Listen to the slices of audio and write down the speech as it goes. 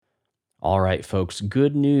All right, folks,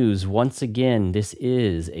 good news. Once again, this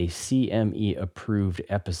is a CME approved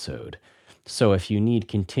episode. So if you need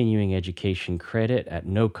continuing education credit at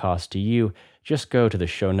no cost to you, just go to the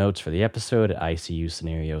show notes for the episode at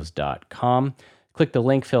icscenarios.com. Click the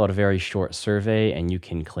link, fill out a very short survey, and you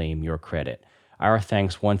can claim your credit. Our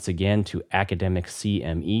thanks once again to Academic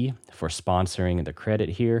CME for sponsoring the credit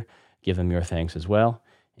here. Give them your thanks as well.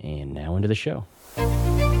 And now into the show.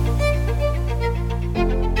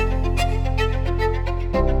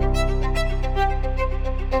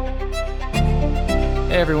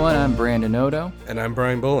 Hey everyone, I'm Brandon Odo. And I'm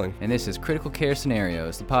Brian Bowling. And this is Critical Care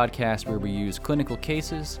Scenarios, the podcast where we use clinical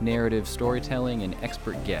cases, narrative storytelling, and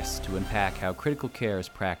expert guests to unpack how critical care is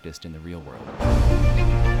practiced in the real world.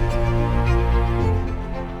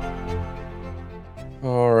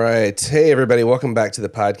 All right. Hey everybody, welcome back to the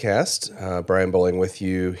podcast. Brian Bowling with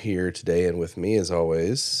you here today, and with me as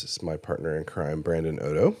always is my partner in crime, Brandon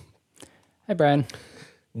Odo. Hi Brian.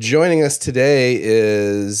 Joining us today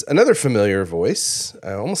is another familiar voice.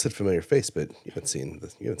 I almost said familiar face, but you haven't seen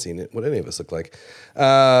it. What any of us look like.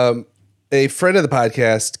 A friend of the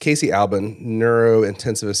podcast, Casey Albin,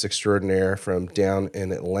 neurointensivist extraordinaire from down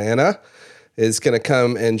in Atlanta, is going to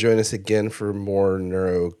come and join us again for more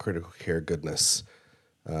neurocritical care goodness.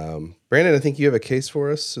 Brandon, I think you have a case for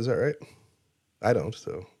us. Is that right? I don't,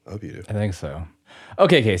 so I hope you do. I think so.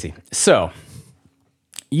 Okay, Casey. So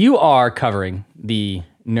you are covering the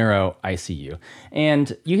neuro ICU,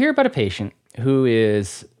 and you hear about a patient who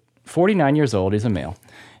is 49 years old. He's a male.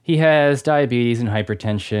 He has diabetes and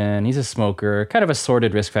hypertension. He's a smoker, kind of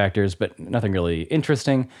assorted risk factors, but nothing really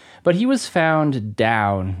interesting. But he was found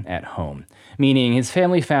down at home, meaning his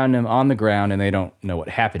family found him on the ground and they don't know what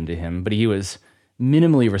happened to him, but he was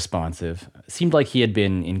minimally responsive. Seemed like he had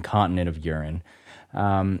been incontinent of urine.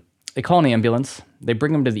 They call an ambulance. They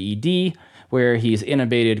bring him to the ED where he's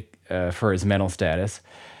intubated for his mental status.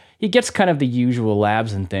 He gets kind of the usual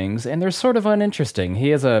labs and things, and they're sort of uninteresting. He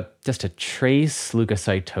has just a trace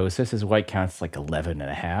leukocytosis. His white count's like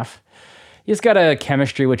 11.5. He's got a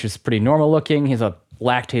chemistry which is pretty normal looking. He's a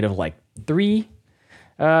lactate of like 3.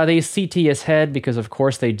 They CT his head because of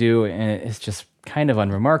course they do, and it's just kind of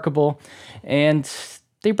unremarkable. And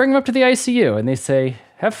they bring him up to the ICU and they say,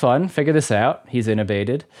 have fun, figure this out. He's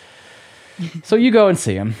intubated. So you go and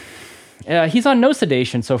see him. He's on no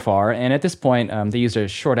sedation so far, and at this point, they used a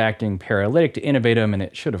short-acting paralytic to intubate him, and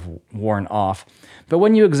it should have worn off. But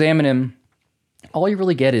when you examine him, all you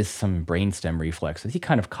really get is some brainstem reflexes. He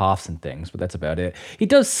kind of coughs and things, but that's about it. He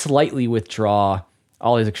does slightly withdraw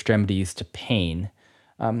all his extremities to pain,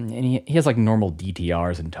 and he has like normal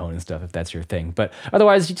DTRs and tone and stuff, if that's your thing. But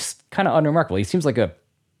otherwise, he's just kind of unremarkable. He seems like a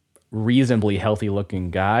reasonably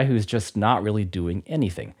healthy-looking guy who's just not really doing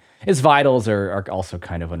anything. His vitals are also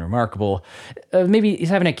kind of unremarkable. Maybe he's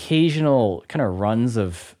having occasional kind of runs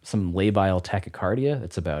of some labile tachycardia.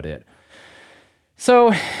 That's about it.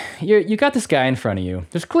 So you got this guy in front of you.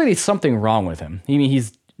 There's clearly something wrong with him. I mean,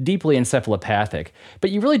 he's deeply encephalopathic,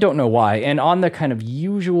 but you really don't know why. And on the kind of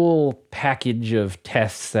usual package of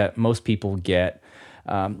tests that most people get,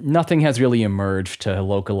 nothing has really emerged to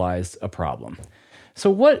localize a problem.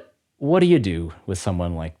 So what do you do with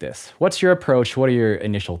someone like this? What's your approach? What are your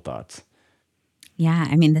initial thoughts? Yeah,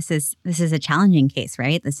 I mean, this is a challenging case,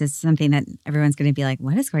 right? This is something that everyone's going to be like,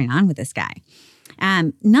 what is going on with this guy?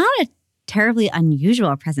 Not a terribly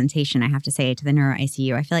unusual presentation, I have to say, to the neuro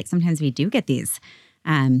ICU. I feel like sometimes we do get these.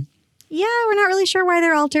 We're not really sure why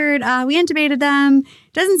they're altered. We intubated them.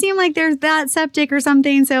 Doesn't seem like they're that septic or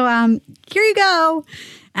something. So here you go.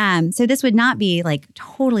 So this would not be like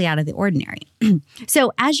totally out of the ordinary.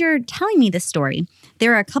 So as you're telling me this story,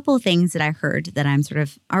 there are a couple of things that I heard that I'm sort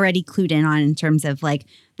of already clued in on in terms of like,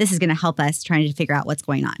 this is going to help us trying to figure out what's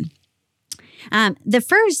going on. The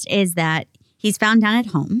first is that he's found down at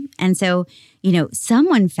home. And so,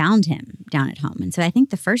 someone found him down at home. And so I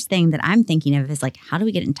think the first thing that I'm thinking of is like, how do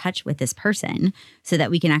we get in touch with this person so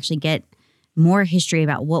that we can actually get more history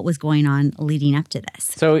about what was going on leading up to this?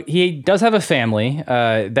 So he does have a family.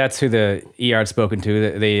 That's who the ER had spoken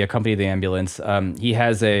to. They accompanied the ambulance. He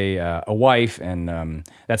has a wife, and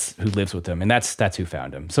that's who lives with him, and that's who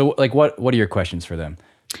found him. So, like, what are your questions for them?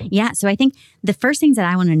 Yeah, so I think the first things that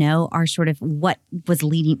I want to know are sort of what was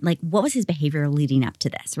his behavior leading up to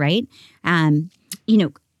this, right?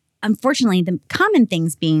 Unfortunately, the common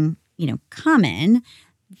things being, common,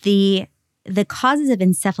 the causes of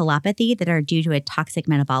encephalopathy that are due to a toxic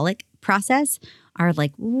metabolic process are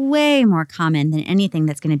like way more common than anything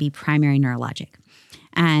that's going to be primary neurologic.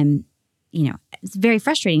 It's very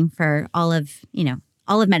frustrating for all of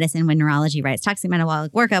medicine when neurology writes toxic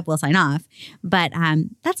metabolic workup, we'll sign off. But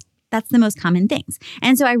that's That's the most common things.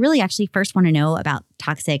 And so I really actually first want to know about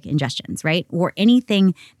toxic ingestions, right? Or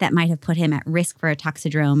anything that might have put him at risk for a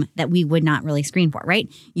toxidrome that we would not really screen for, right?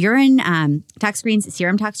 Urine tox screens,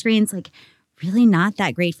 serum tox screens, like really not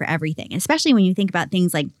that great for everything, especially when you think about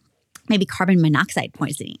things like maybe carbon monoxide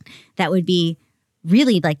poisoning. That would be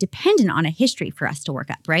really like dependent on a history for us to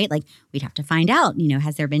work up, right? Like we'd have to find out,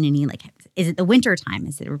 has there been any, like, is it the winter time?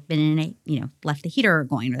 Has there been any, left the heater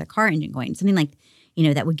going or the car engine going? Something like,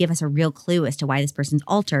 that would give us a real clue as to why this person's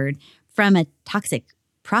altered from a toxic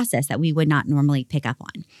process that we would not normally pick up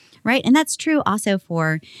on, right? And that's true also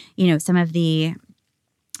for, some of the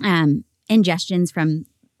ingestions from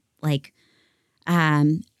like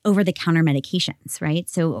over-the-counter medications, right?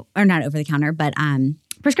 So, or not over-the-counter, but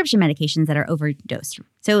prescription medications that are overdosed.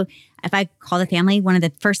 So if I call the family, one of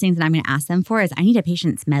the first things that I'm going to ask them for is I need a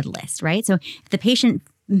patient's med list, right? So if the patient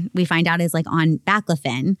we find out is like on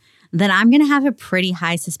baclofen, then I'm going to have a pretty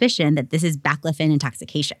high suspicion that this is baclofen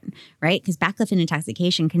intoxication, right? Because baclofen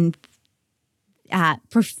intoxication can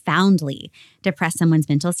profoundly depress someone's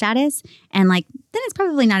mental status. And like, then it's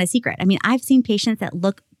probably not a secret. I mean, I've seen patients that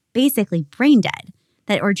look basically brain dead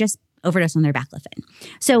that or just overdose on their baclofen.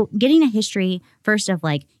 So getting a history first of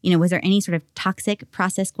like, was there any sort of toxic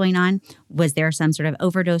process going on? Was there some sort of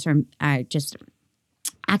overdose or just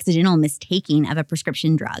accidental mistaking of a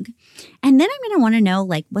prescription drug? And then I'm going to want to know,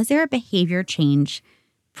 like, was there a behavior change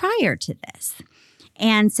prior to this?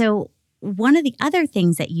 And so one of the other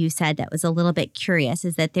things that you said that was a little bit curious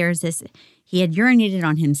is that there's this, he had urinated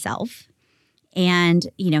on himself and,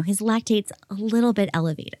 his lactate's a little bit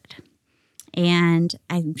elevated. And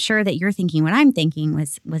I'm sure that you're thinking what I'm thinking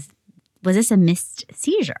was this a missed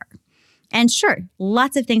seizure? And sure,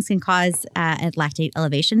 lots of things can cause a lactate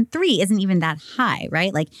elevation. 3 isn't even that high,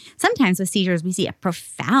 right? Like sometimes with seizures, we see a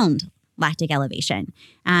profound lactic elevation.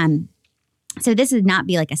 So this would not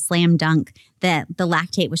be like a slam dunk that the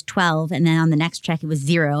lactate was 12 and then on the next check it was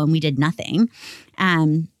 0 and we did nothing.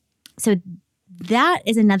 So that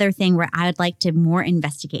is another thing where I would like to more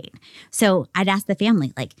investigate. So I'd ask the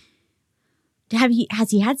family, like,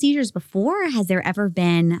 has he had seizures before? Has there ever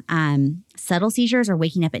been subtle seizures or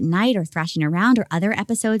waking up at night or thrashing around or other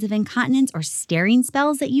episodes of incontinence or staring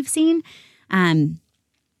spells that you've seen?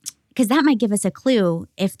 Because that might give us a clue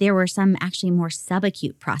if there were some actually more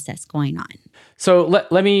subacute process going on. So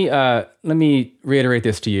let me reiterate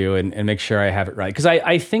this to you and make sure I have it right. Because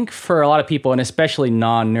I think for a lot of people, and especially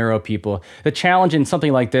non-neuro people, the challenge in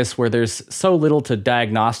something like this where there's so little to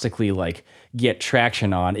diagnostically like get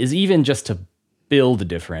traction on is even just to build a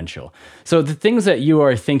differential. So the things that you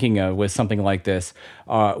are thinking of with something like this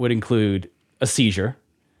would include a seizure,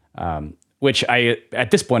 which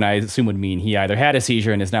at this point I assume would mean he either had a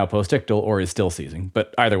seizure and is now postictal or is still seizing.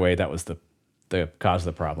 But either way, that was the cause of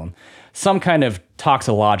the problem. Some kind of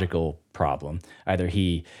toxological problem. Either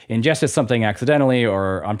he ingested something accidentally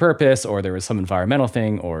or on purpose, or there was some environmental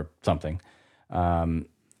thing or something.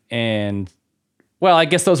 And well, I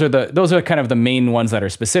guess those are kind of the main ones that are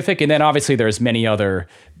specific. And then obviously there's many other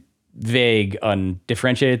vague,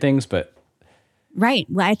 undifferentiated things, but. Right.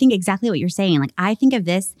 Well, I think exactly what you're saying. Like I think of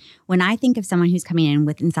this, when I think of someone who's coming in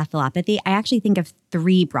with encephalopathy, I actually think of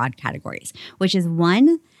 3 broad categories, which is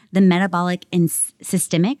 1, the metabolic and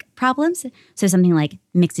systemic problems. So something like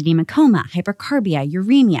mixed edema coma, hypercarbia,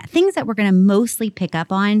 uremia, things that we're going to mostly pick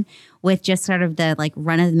up on with just sort of the like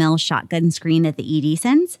run-of-the-mill shotgun screen that the ED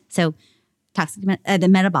sends. So toxic, the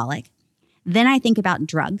metabolic. Then I think about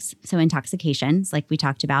drugs. So intoxications, like we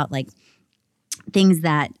talked about, like things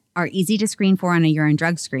that are easy to screen for on a urine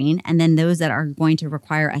drug screen, and then those that are going to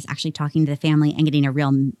require us actually talking to the family and getting a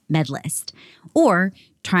real med list, or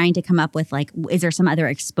trying to come up with like, is there some other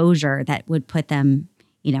exposure that would put them,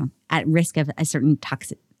 at risk of a certain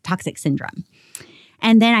toxic syndrome?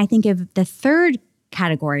 And then I think of the third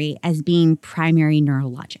category as being primary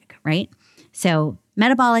neurologic, right? So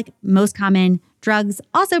metabolic, most common, drugs,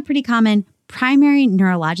 also pretty common, primary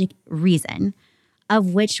neurologic reason,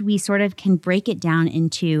 of which we sort of can break it down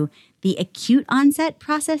into the acute onset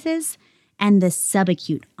processes and the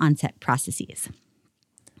subacute onset processes.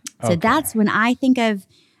 So that's when I think of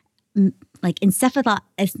like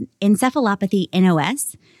encephalopathy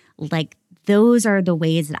NOS, like those are the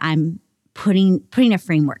ways that I'm putting a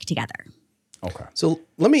framework together. Okay. So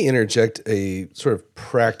let me interject a sort of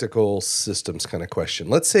practical systems kind of question.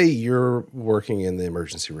 Let's say you're working in the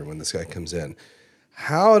emergency room when this guy comes in.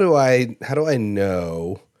 How do I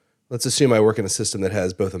know? Let's assume I work in a system that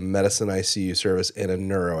has both a medicine ICU service and a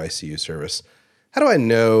neuro ICU service. How do I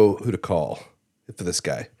know who to call for this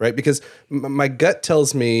guy, right? Because my gut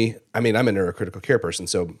tells me, I mean, I'm a neurocritical care person,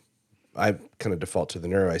 so I kind of default to the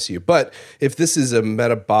neuro ICU. But if this is a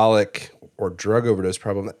metabolic or drug overdose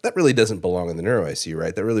problem, that really doesn't belong in the neuro ICU,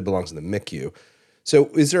 right? That really belongs in the MICU. So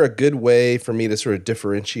is there a good way for me to sort of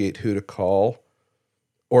differentiate who to call?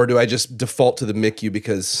 Or do I just default to the MICU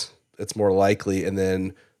because it's more likely, and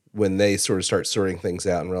then when they sort of start sorting things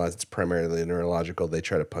out and realize it's primarily neurological, they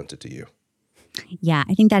try to punt it to you? Yeah,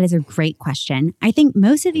 I think that is a great question. I think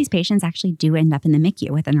most of these patients actually do end up in the MICU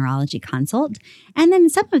with a neurology consult. And then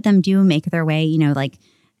some of them do make their way,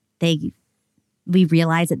 we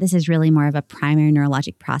realize that this is really more of a primary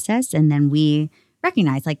neurologic process. And then we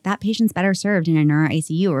recognize that patient's better served in a neuro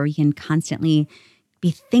ICU, where we can constantly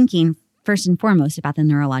be thinking first and foremost about the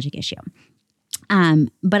neurologic issue.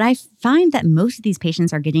 But I find that most of these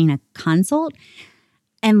patients are getting a consult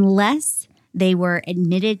unless they were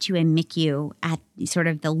admitted to a MICU at sort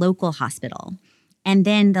of the local hospital. And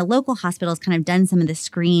then the local hospital has kind of done some of the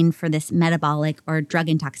screen for this metabolic or drug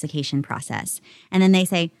intoxication process. And then they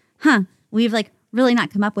say, we've really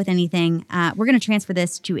not come up with anything. We're going to transfer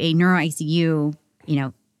this to a neuro ICU,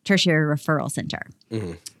 tertiary referral center.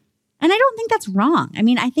 Mm-hmm. And I don't think that's wrong. I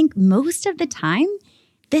mean, I think most of the time,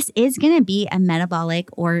 this is going to be a metabolic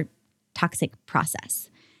or toxic process.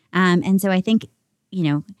 And so I think,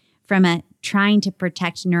 from a trying to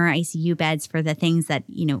protect neuro ICU beds for the things that,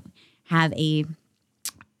 have a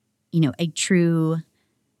true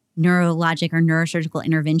neurologic or neurosurgical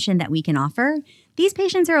intervention that we can offer, these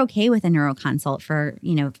patients are okay with a neuro consult for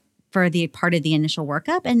the part of the initial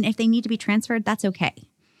workup. And if they need to be transferred, that's okay.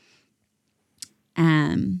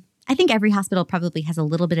 I think every hospital probably has a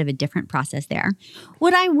little bit of a different process there.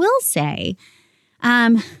 What I will say,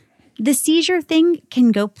 the seizure thing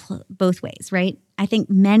can go both ways, right? I think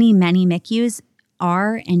many, many MICUs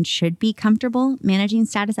are and should be comfortable managing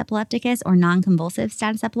status epilepticus or non-convulsive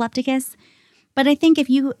status epilepticus. But I think if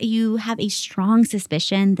you have a strong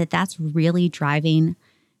suspicion that that's really driving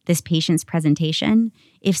this patient's presentation,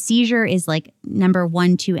 if seizure is number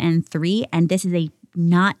 1, 2, and 3, and this is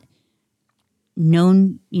not a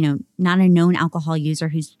known alcohol user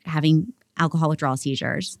who's having alcohol withdrawal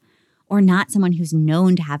seizures, or not someone who's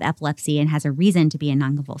known to have epilepsy and has a reason to be in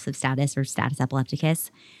non-convulsive status or status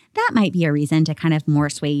epilepticus, that might be a reason to kind of more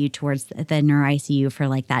sway you towards the neuro ICU for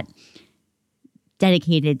that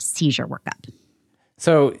dedicated seizure workup.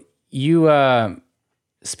 So you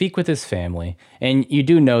speak with his family, and you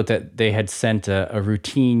do note that they had sent a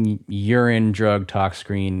routine urine drug tox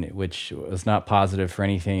screen, which was not positive for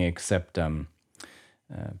anything except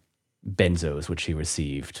benzos, which he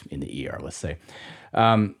received in the ER, let's say.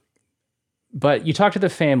 But you talk to the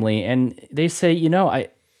family, and they say,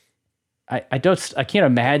 I can't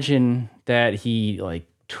imagine that he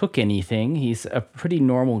took anything. He's a pretty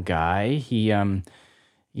normal guy. He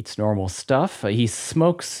eats normal stuff. He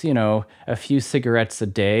smokes, a few cigarettes a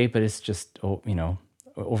day, but it's just,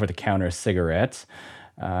 over-the-counter cigarettes.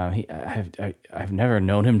 I've never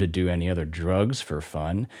known him to do any other drugs for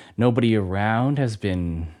fun. Nobody around has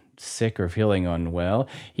been sick or feeling unwell.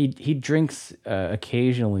 He drinks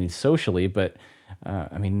occasionally socially, but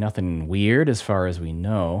nothing weird as far as we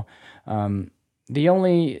know. The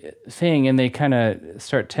only thing, and they kind of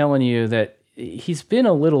start telling you that he's been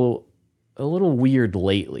a little weird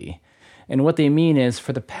lately. And what they mean is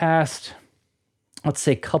for the past, let's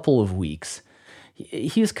say, couple of weeks,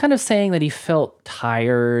 he was kind of saying that he felt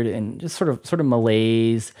tired and just sort of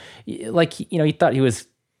malaise. He thought he was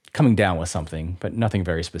coming down with something, but nothing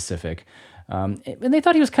very specific. And they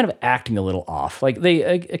thought he was kind of acting a little off. They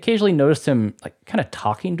occasionally noticed him kind of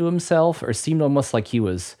talking to himself, or seemed almost like he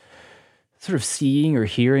was sort of seeing or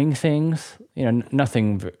hearing things.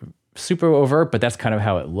 Nothing super overt, but that's kind of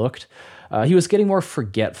how it looked. He was getting more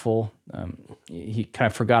forgetful. He kind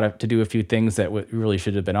of forgot to do a few things that really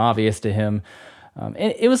should have been obvious to him. And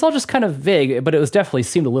it was all just kind of vague, but it was definitely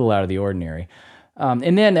seemed a little out of the ordinary.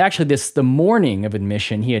 And then actually the morning of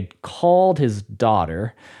admission, he had called his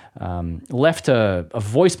daughter, left a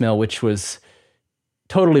voicemail, which was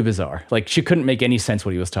totally bizarre. She couldn't make any sense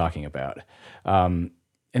what he was talking about. And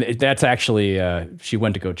that's actually, she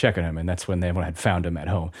went to go check on him, and that's when they had found him at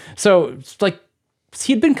home. So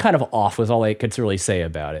he'd been kind of off was all they could really say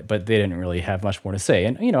about it, but they didn't really have much more to say.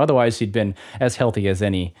 And, otherwise he'd been as healthy as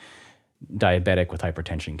any diabetic with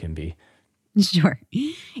hypertension can be. Sure.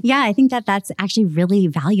 Yeah, I think that's actually really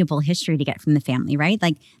valuable history to get from the family, right?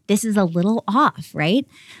 This is a little off, right?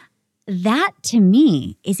 That to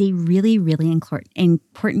me is a really, really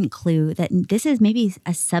important clue that this is maybe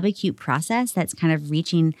a subacute process that's kind of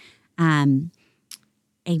reaching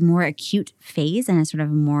a more acute phase and a sort of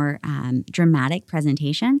a more dramatic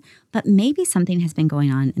presentation, but maybe something has been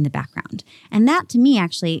going on in the background. And that to me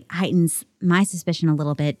actually heightens my suspicion a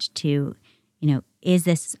little bit to, is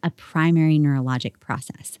this a primary neurologic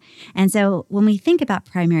process? And so when we think about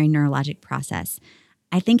primary neurologic process,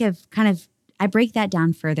 I think of I break that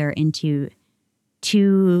down further into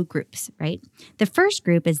two groups, right? The first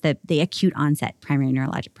group is the acute onset primary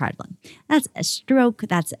neurologic problem. That's a stroke,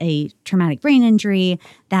 that's a traumatic brain injury,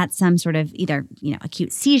 that's some sort of either,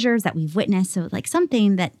 acute seizures that we've witnessed, so like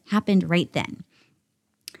something that happened right then.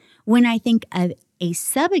 When I think of a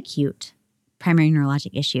subacute primary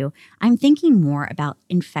neurologic issue, I'm thinking more about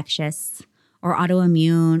infectious or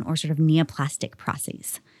autoimmune or sort of neoplastic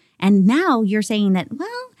processes. And now you're saying that, well,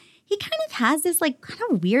 he kind of has this like kind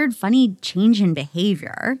of weird, funny change in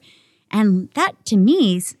behavior. And that to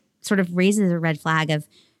me sort of raises a red flag of,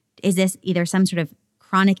 is this either some sort of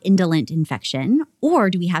chronic indolent infection or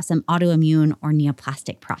do we have some autoimmune or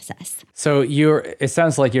neoplastic process? So it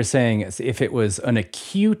sounds like you're saying if it was an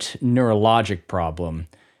acute neurologic problem,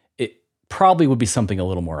 it probably would be something a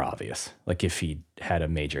little more obvious. Like if he had a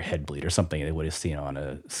major head bleed or something they would have seen on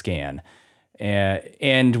a scan.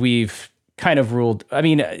 And we've kind of ruled,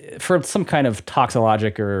 for some kind of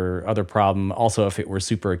toxologic or other problem, also if it were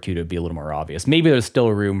super acute, it'd be a little more obvious. Maybe there's still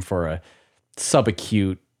room for a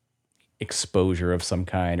subacute exposure of some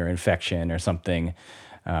kind or infection or something.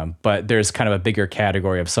 But there's kind of a bigger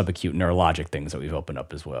category of subacute neurologic things that we've opened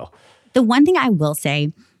up as well. The one thing I will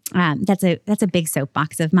say, that's a big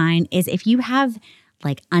soapbox of mine, is if you have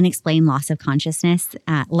like unexplained loss of consciousness,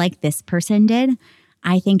 like this person did,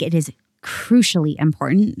 I think it is crucially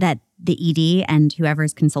important that the ED and whoever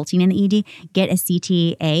is consulting in the ED get a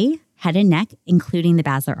CTA, head and neck, including the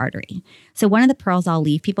basilar artery. So one of the pearls I'll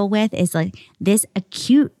leave people with is like this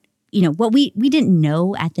acute, what we didn't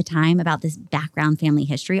know at the time about this background family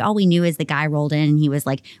history. All we knew is the guy rolled in and he was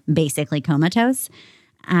like basically comatose.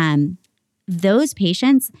 Those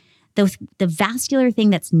patients, the vascular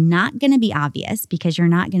thing that's not going to be obvious because you're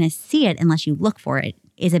not going to see it unless you look for it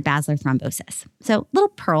is a basilar thrombosis. So little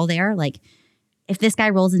pearl there, like if this guy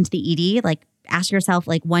rolls into the ED, like ask yourself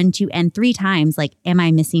like 1, 2, and 3 times, like, am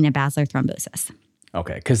I missing a basilar thrombosis?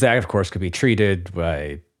 Okay, because that of course could be treated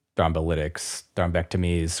by thrombolytics,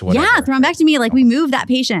 thrombectomies, whatever. Yeah, thrombectomy, like we move that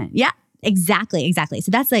patient. Yeah, exactly.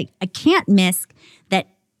 So that's like a can't miss that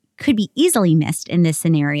could be easily missed in this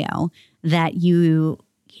scenario that you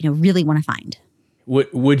really want to find.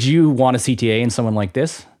 Would you want a CTA in someone like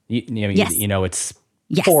this? Yes. It's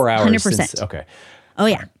yes, 4 hours 100%. since. Okay. Oh,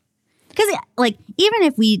 yeah. Because like even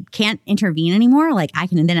if we can't intervene anymore, like I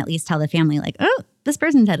can then at least tell the family like, oh, this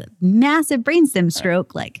person's had a massive brainstem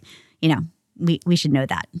stroke. Like, we should know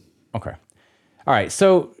that. Okay. All right.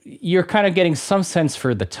 So you're kind of getting some sense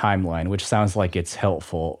for the timeline, which sounds like it's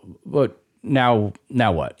helpful. But now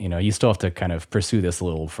what? You still have to kind of pursue this a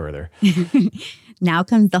little further. Now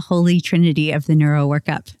comes the holy trinity of the neuro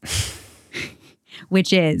workup,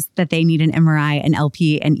 which is that they need an MRI, an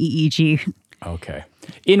LP, and EEG. Okay.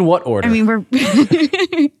 In what order? This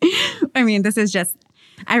is just,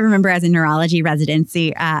 I remember as a neurology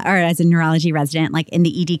residency, or as a neurology resident, like in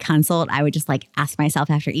the ED consult, I would just like ask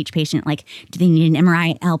myself after each patient, like, do they need an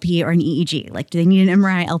MRI, LP, or an EEG? Like, do they need an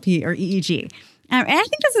MRI, LP, or EEG? And I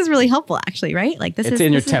think this is really helpful, actually, right? Like it's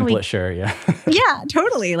in your template, really, sure, yeah. Yeah,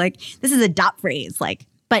 totally. Like this is a dot phrase, like,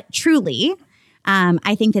 but truly,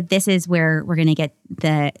 I think that this is where we're going to get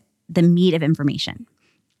the meat of information.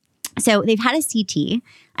 So they've had a CT.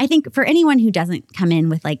 I think for anyone who doesn't come in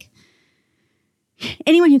with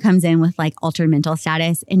anyone who comes in with like altered mental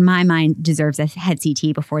status, in my mind, deserves a head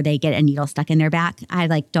CT before they get a needle stuck in their back. I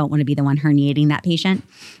don't want to be the one herniating that patient.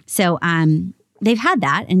 So they've had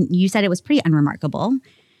that, and you said it was pretty unremarkable.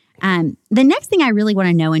 The next thing I really want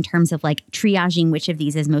to know in terms of like triaging which of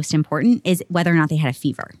these is most important is whether or not they had a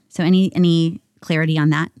fever. So any clarity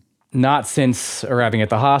on that? Not since arriving at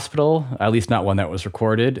the hospital, at least not one that was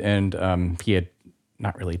recorded. And he had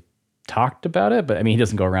not really talked about it, but he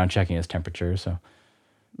doesn't go around checking his temperature. So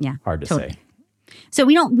yeah, hard to say. So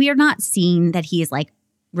we are not seeing that he is like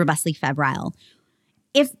robustly febrile.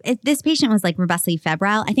 If this patient was like robustly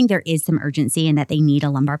febrile, I think there is some urgency in that they need a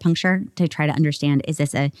lumbar puncture to try to understand, is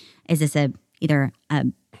this either a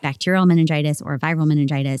bacterial meningitis or a viral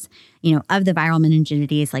meningitis? Of the viral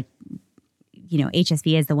meningitis, like,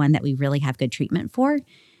 HSV is the one that we really have good treatment for.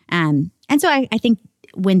 And so I think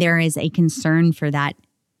when there is a concern for that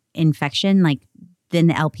infection, like then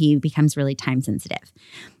the LP becomes really time sensitive.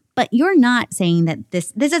 But you're not saying that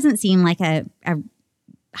this doesn't seem like a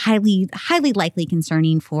highly likely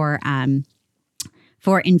concerning for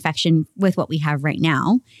infection with what we have right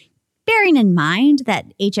now, bearing in mind that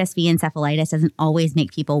HSV encephalitis doesn't always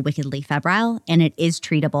make people wickedly febrile, and it is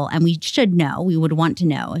treatable. And we would want to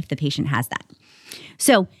know if the patient has that.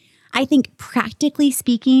 So I think practically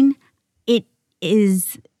speaking, it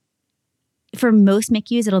is, for most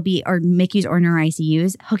MICUs, it'll be, or MICUs or neuro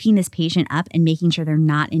ICUs, hooking this patient up and making sure they're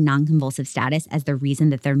not in non-convulsive status as the reason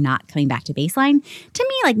that they're not coming back to baseline, to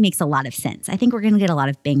me, like, makes a lot of sense. I think we're going to get a lot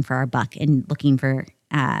of bang for our buck in looking for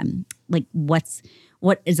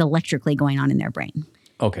what is electrically going on in their brain.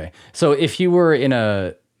 Okay. So if you were in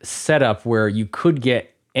a setup where you could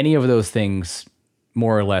get any of those things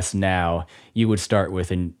more or less now, you would start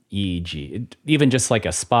with an EEG, even just like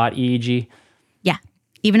a spot EEG. Yeah,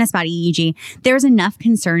 even a spot EEG. There's enough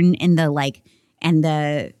concern in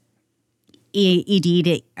the ED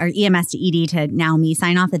to, or EMS to ED to now me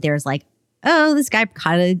sign off that there's like, oh, this guy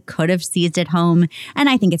could have seized at home. And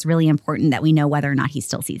I think it's really important that we know whether or not he's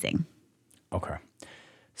still seizing. Okay.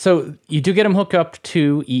 So you do get him hooked up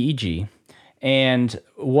to EEG, and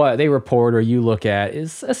what they report or you look at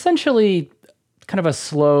is essentially kind of a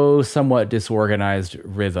slow, somewhat disorganized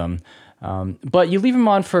rhythm. But you leave him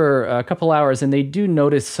on for a couple hours, and they do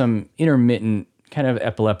notice some intermittent kind of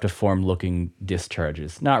epileptiform looking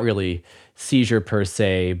discharges. Not really seizure per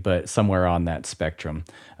se, but somewhere on that spectrum.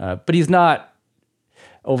 But he's not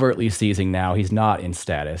overtly seizing now. He's not in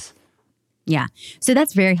status. Yeah. So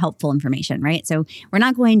that's very helpful information, right? So we're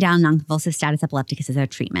not going down non-convulsive status epilepticus as our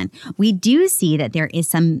treatment. We do see that there is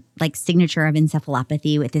some like signature of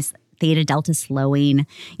encephalopathy with this theta delta slowing,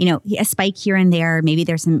 a spike here and there. Maybe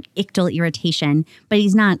there's some ictal irritation, but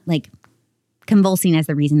he's not like convulsing as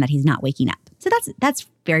the reason that he's not waking up. So that's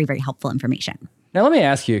very, very helpful information. Now, let me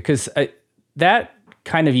ask you, because that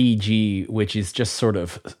kind of EEG, which is just sort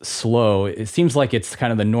of slow, it seems like it's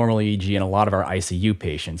kind of the normal EEG in a lot of our ICU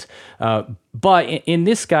patients. But in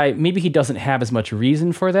this guy, maybe he doesn't have as much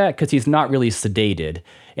reason for that because he's not really sedated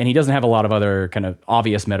and he doesn't have a lot of other kind of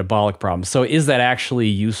obvious metabolic problems. So is that actually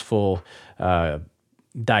useful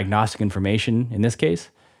diagnostic information in this case?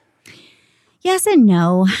 Yes and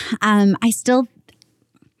no.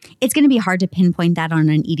 It's going to be hard to pinpoint that on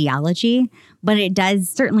an etiology, but it does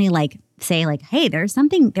certainly say hey, there's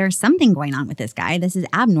something going on with this guy. This is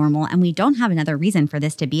abnormal, and we don't have another reason for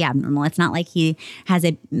this to be abnormal. It's not like he has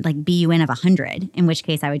a BUN of 100, in which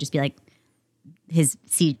case I would just be like, his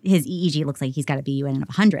EEG looks like he's got a BUN of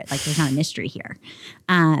 100. Like, there's not a mystery here.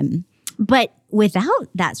 But without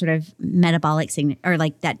that sort of metabolic or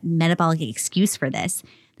that metabolic excuse for this,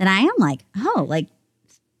 then I am like, oh, like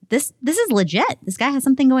this is legit. This guy has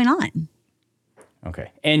something going on.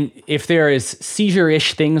 Okay. And if there is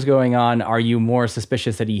seizure-ish things going on, are you more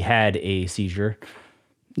suspicious that he had a seizure?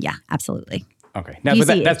 Yeah, absolutely. Okay. Now, but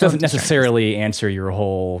that doesn't necessarily answer your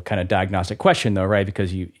whole kind of diagnostic question, though, right?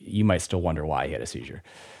 Because you might still wonder why he had a seizure.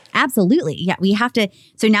 Absolutely. Yeah, we have to.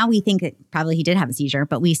 So now we think that probably he did have a seizure,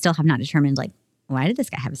 but we still have not determined, why did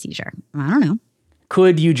this guy have a seizure? I don't know.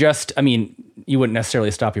 Could you you wouldn't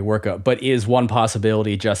necessarily stop your workup, but is one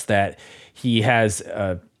possibility just that he has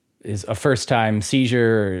is a first-time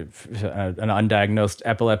seizure, an undiagnosed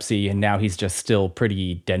epilepsy, and now he's just still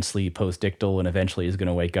pretty densely post-ictal, and eventually he's going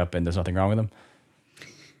to wake up and there's nothing wrong with him?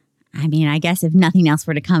 I mean, I guess if nothing else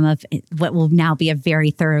were to come of what will now be a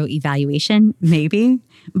very thorough evaluation, maybe.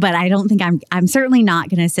 But I don't think I'm certainly not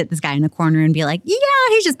going to sit this guy in a corner and be like, yeah,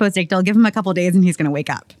 he's just post-ictal. Give him a couple days and he's going to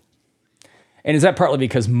wake up. And is that partly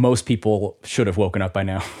because most people should have woken up by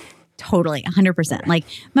now? Totally, 100%. Like,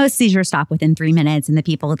 most seizures stop within 3 minutes, and the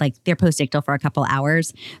people they're post-ictal for a couple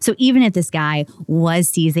hours. So even if this guy was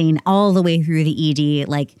seizing all the way through the ED,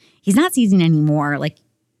 he's not seizing anymore.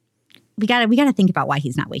 We gotta think about why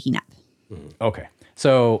he's not waking up. Okay,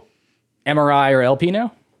 so MRI or LP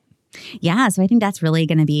now? Yeah, so I think that's really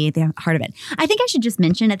going to be the heart of it. I think I should just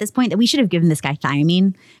mention at this point that we should have given this guy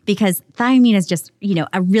thiamine, because thiamine is just,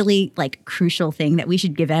 a really crucial thing that we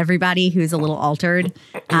should give everybody who's a little altered.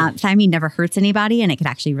 Thiamine never hurts anybody, and it could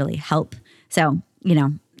actually really help. So,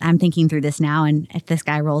 I'm thinking through this now, and if this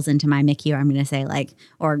guy rolls into my MICU, I'm going to say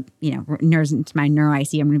nerves into my neuro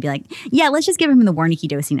ICU, I'm going to be like, yeah, let's just give him the Wernicke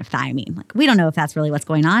dosing of thiamine. We don't know if that's really what's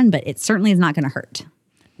going on, but it certainly is not going to hurt.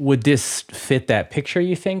 Would this fit that picture,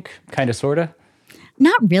 you think? Kind of, sort of?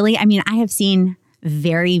 Not really. I mean, I have seen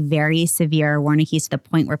very, very severe Wernicke's to the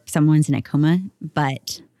point where someone's in a coma,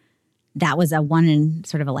 but that was a one in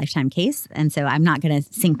sort of a lifetime case. And so I'm not going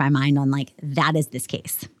to sink my mind on that is this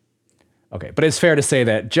case. Okay, but it's fair to say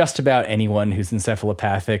that just about anyone who's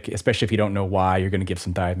encephalopathic, especially if you don't know why, you're going to give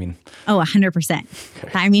some thiamine. Oh, 100%. Okay.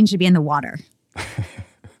 Thiamine should be in the water.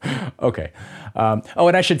 Okay.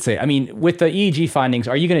 And I should say, with the EEG findings,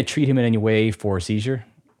 are you going to treat him in any way for seizure?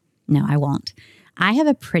 No, I won't. I have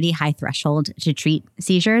a pretty high threshold to treat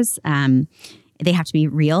seizures. They have to be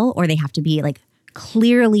real, or they have to be like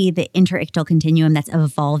clearly the interictal continuum that's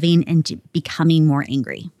evolving into becoming more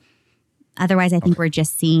angry. Otherwise, I think we're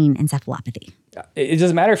just seeing encephalopathy. It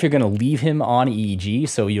doesn't matter if you're going to leave him on EEG,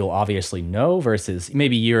 so you'll obviously know, versus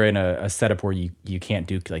maybe you're in a setup where you can't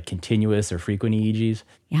do like continuous or frequent EEGs.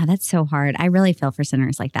 Yeah, that's so hard. I really feel for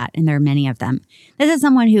centers like that, and there are many of them. This is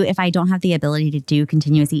someone who, if I don't have the ability to do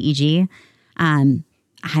continuous EEG,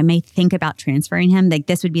 I may think about transferring him. Like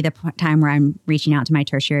this would be the time where I'm reaching out to my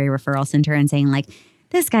tertiary referral center and saying like,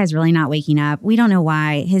 this guy's really not waking up. We don't know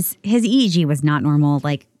why. His EEG was not normal.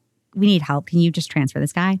 Like, we need help. Can you just transfer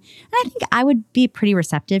this guy? And I think I would be pretty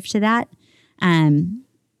receptive to that. I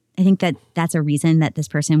think that that's a reason that this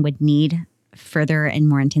person would need further and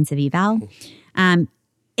more intensive eval.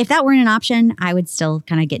 If that weren't an option, I would still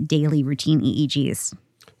kind of get daily routine EEGs.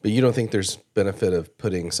 But you don't think there's benefit of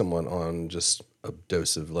putting someone on just a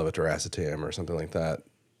dose of levetiracetam or something like that?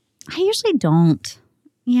 I usually don't.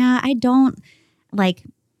 Yeah, I don't like,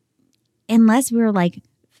 unless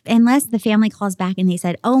the family calls back and they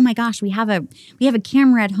said, "Oh my gosh, we have a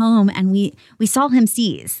camera at home and we saw him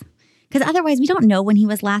seize." Because otherwise we don't know when he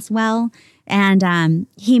was last well. And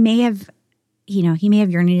he may have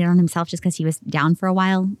urinated on himself just because he was down for a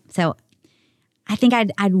while. So I think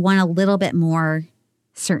I'd want a little bit more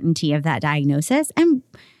certainty of that diagnosis. And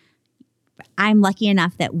I'm lucky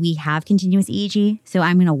enough that we have continuous EEG. So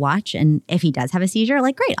I'm going to watch. And if he does have a seizure,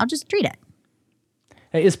 like, great, I'll just treat it.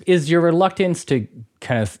 Is your reluctance to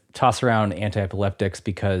kind of toss around antiepileptics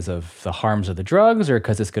because of the harms of the drugs, or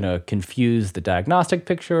because it's going to confuse the diagnostic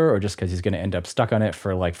picture, or just because he's going to end up stuck on it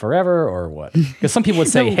for like forever, or what? Because some people would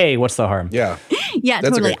say, hey, what's the harm? Yeah. Yeah,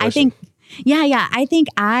 That's totally. I think,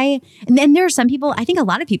 and then there are some people, I think a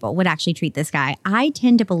lot of people would actually treat this guy. I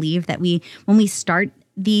tend to believe that when we start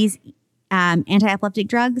these anti-epileptic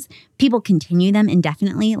drugs, people continue them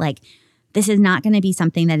indefinitely. Like, this is not going to be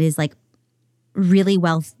something that is like really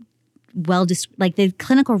like the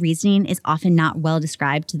clinical reasoning is often not well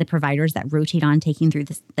described to the providers that rotate on taking through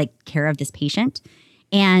this like care of this patient.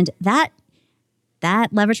 And that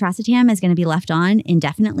levetiracetam is going to be left on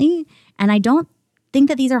indefinitely. And I don't think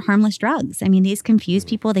that these are harmless drugs. I mean, these confuse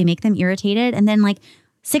people, they make them irritated. And then like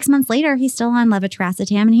 6 months later, he's still on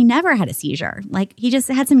levetiracetam and he never had a seizure. Like, he just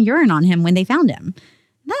had some urine on him when they found him.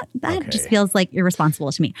 That just feels like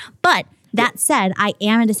irresponsible to me. But that said, I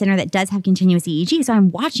am at a center that does have continuous EEG, so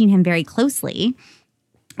I'm watching him very closely.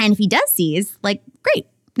 And if he does seize, like, great.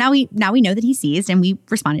 Now we know that he seized, and we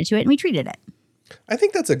responded to it and we treated it. I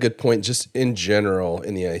think that's a good point just in general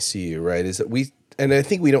in the ICU, right? Is that and I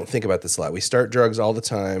think we don't think about this a lot. We start drugs all the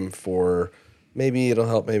time for maybe it'll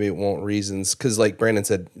help, maybe it won't reasons. Because like Brandon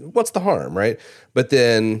said, what's the harm, right? But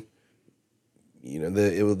then,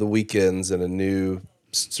 the weekends and a new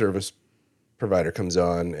service provider comes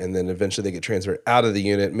on, and then eventually they get transferred out of the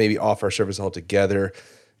unit, maybe off our service altogether.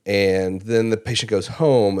 And then the patient goes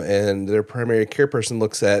home and their primary care person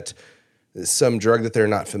looks at some drug that they're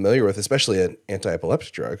not familiar with, especially an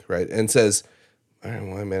anti-epileptic drug, right? And says, all right,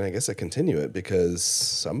 well, man, I guess I continue it because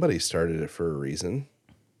somebody started it for a reason.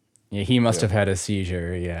 Yeah, he must have had a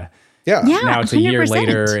seizure, yeah. Yeah. Now it's 100%. A year 100%.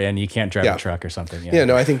 later and you can't drive a truck or something. Yeah,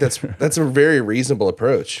 no, I think that's a very reasonable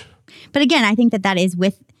approach. But again, I think that is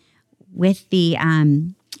with the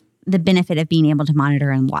benefit of being able to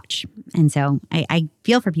monitor and watch. And so I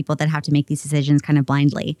feel for people that have to make these decisions kind of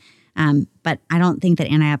blindly. But I don't think that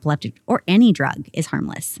anti-epileptic or any drug is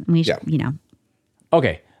harmless. We should,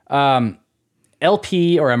 Okay.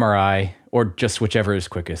 LP or MRI, or just whichever is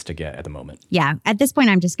quickest to get at the moment. Yeah. At this point,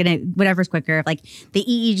 I'm just going to, whatever's quicker. Like the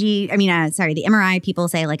EEG, the MRI people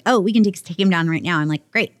say like, oh, we can take him down right now. I'm like,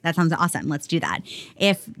 great. That sounds awesome. Let's do that.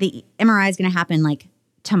 If the MRI is going to happen like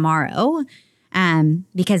tomorrow,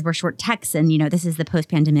 because we're short techs and, this is the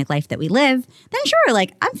post-pandemic life that we live, then sure,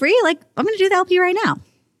 like I'm free. Like I'm going to do the LP right now.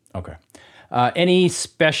 Okay. Any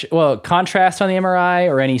special, contrast on the MRI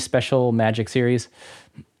or any special magic series?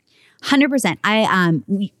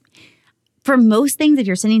 100%. For most things, if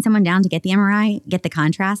you're sending someone down to get the MRI, get the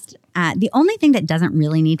contrast. The only thing that doesn't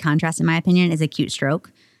really need contrast, in my opinion, is acute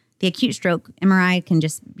stroke. The acute stroke MRI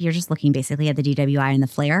you're just looking basically at the DWI and the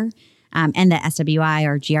flare, and the SWI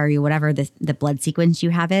or GRU, whatever the blood sequence you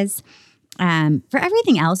have is. For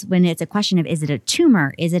everything else, when it's a question of, is it a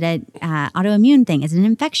tumor? Is it an autoimmune thing? Is it an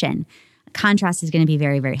infection? Contrast is going to be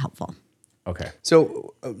very, very helpful. Okay.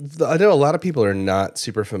 So I know a lot of people are not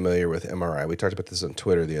super familiar with MRI. We talked about this on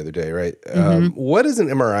Twitter the other day, right? What does an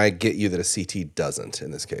MRI get you that a CT doesn't in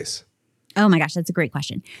this case? Oh my gosh, that's a great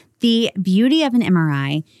question. The beauty of an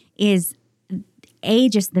MRI is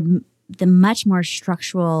just the much more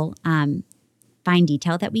structural fine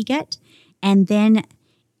detail that we get. And then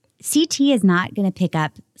CT is not going to pick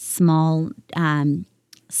up small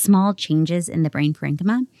changes in the brain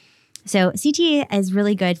parenchyma. So CT is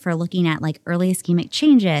really good for looking at like early ischemic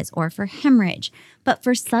changes or for hemorrhage. But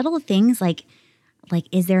for subtle things like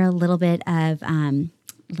is there a little bit of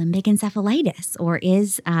limbic encephalitis, or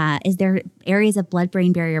is there areas of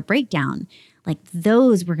blood-brain barrier breakdown? Like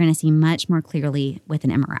those we're going to see much more clearly with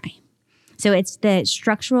an MRI. So it's the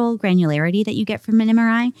structural granularity that you get from an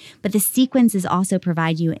MRI, but the sequences also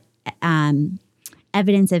provide you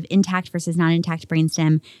evidence of intact versus non-intact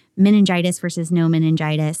brainstem, meningitis versus no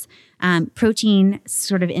meningitis, protein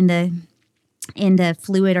sort of in the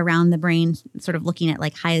fluid around the brain, sort of looking at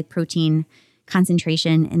like high protein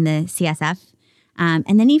concentration in the CSF.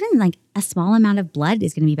 And then even like a small amount of blood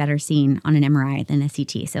is going to be better seen on an MRI than a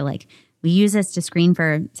CT. So like we use this to screen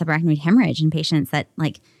for subarachnoid hemorrhage in patients that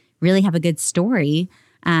like really have a good story,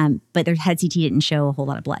 but their head CT didn't show a whole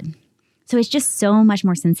lot of blood. So it's just so much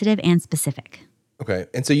more sensitive and specific. Okay.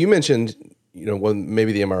 And so you mentioned, well,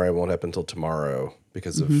 maybe the MRI won't happen until tomorrow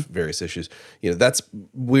because of various issues.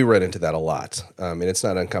 We run into that a lot. And it's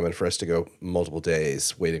not uncommon for us to go multiple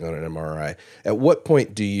days waiting on an MRI. At what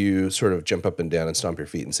point do you sort of jump up and down and stomp your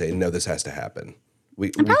feet and say, no, this has to happen?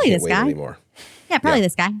 We can't wait anymore. Yeah, probably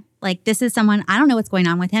this guy. Like this is someone, I don't know what's going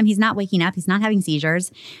on with him. He's not waking up. He's not having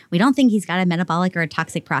seizures. We don't think he's got a metabolic or a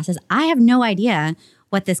toxic process. I have no idea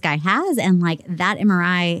what this guy has. And like that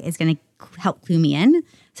MRI is going to help clue me in.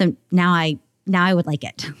 So now I would like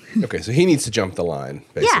it. Okay, so he needs to jump the line,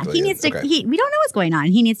 basically. Yeah, he needs to. Okay. We don't know what's going on.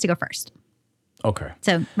 He needs to go first. Okay.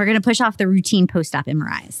 So we're going to push off the routine post-op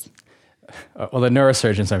MRIs. Well, the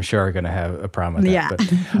neurosurgeons, I'm sure, are going to have a problem with that. Yeah.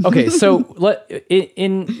 But, okay, so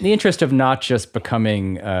in the interest of not just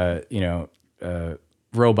becoming,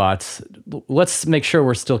 robots, let's make sure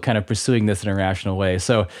we're still kind of pursuing this in a rational way.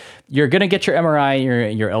 So you're going to get your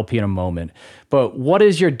MRI, your LP in a moment. But what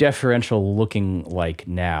is your differential looking like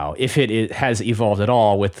now, if it has evolved at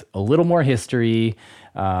all with a little more history,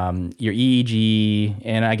 your EEG,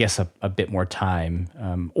 and I guess a bit more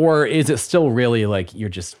time? Or is it still really like you're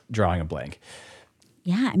just drawing a blank?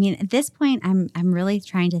 Yeah, I mean, at this point, I'm really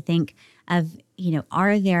trying to think of,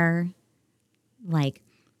 are there like,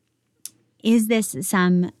 is this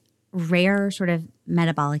some rare sort of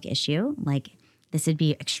metabolic issue? Like this would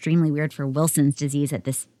be extremely weird for Wilson's disease at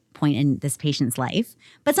this point in this patient's life,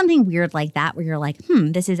 but something weird like that where you're like,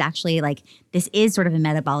 this is actually like, this is sort of a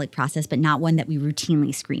metabolic process, but not one that we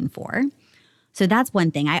routinely screen for. So that's one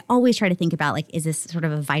thing. I always try to think about like, is this sort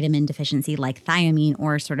of a vitamin deficiency like thiamine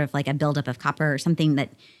or sort of like a buildup of copper or something that,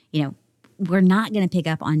 we're not going to pick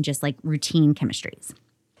up on just like routine chemistries.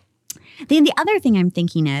 Then the other thing I'm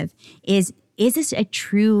thinking of is this a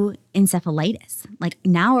true encephalitis? Like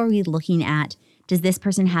now are we looking at, does this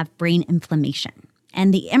person have brain inflammation?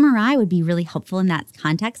 And the MRI would be really helpful in that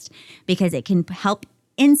context because it can help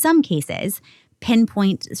in some cases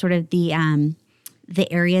pinpoint sort of the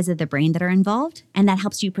areas of the brain that are involved. And that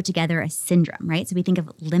helps you put together a syndrome, right? So we think of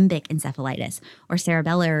limbic encephalitis or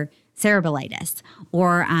cerebralitis,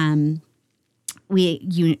 or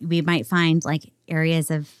we might find like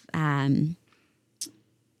areas of,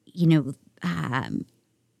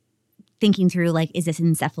 thinking through like, is this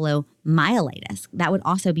encephalomyelitis? That would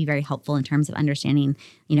also be very helpful in terms of understanding,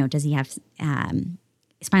 does he have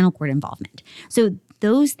spinal cord involvement? So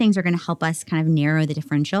those things are going to help us kind of narrow the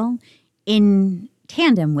differential in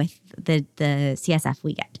tandem with the CSF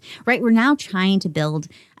we get, right? We're now trying to build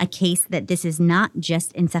a case that this is not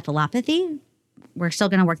just encephalopathy. We're still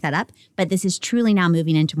going to work that up, but this is truly now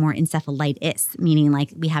moving into more encephalitis, meaning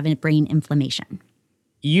like we have a brain inflammation.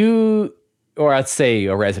 You, or I'd say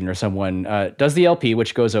a resident or someone, does the LP,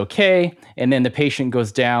 which goes okay, and then the patient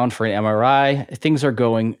goes down for an MRI. Things are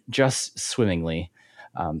going just swimmingly.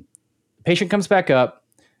 The patient comes back up,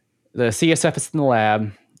 the CSF is in the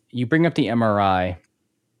lab, you bring up the MRI,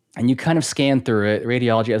 and you kind of scan through it.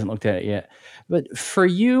 Radiology hasn't looked at it yet. But for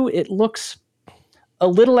you, it looks a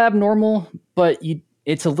little abnormal, but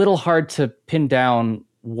it's a little hard to pin down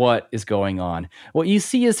what is going on. What you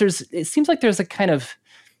see is it seems like there's a kind of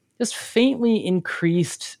just faintly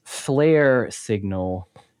increased flare signal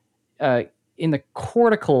in the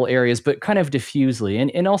cortical areas, but kind of diffusely,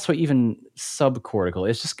 and also even subcortical.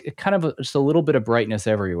 It's just kind of just a little bit of brightness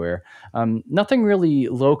everywhere. Nothing really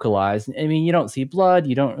localized. I mean, you don't see blood,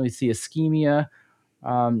 you don't really see ischemia,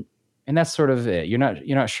 and that's sort of it. You're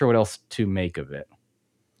not sure what else to make of it.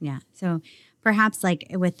 Yeah. So perhaps like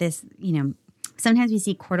with this, sometimes we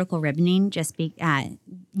see cortical ribboning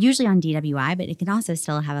usually on DWI, but it can also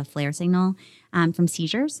still have a flare signal from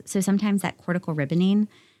seizures. So sometimes that cortical ribboning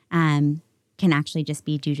can can actually just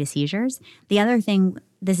be due to seizures. The other thing,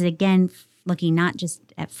 this is again looking not just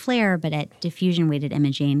at FLAIR, but at diffusion-weighted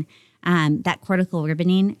imaging, that cortical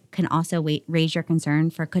ribboning can also raise your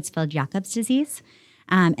concern for Creutzfeldt-Jakob's disease.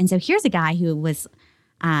 And so here's a guy who was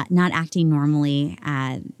not acting normally,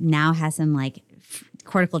 now has some like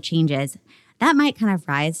cortical changes. That might kind of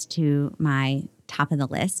rise to my top of the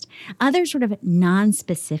list. Other sort of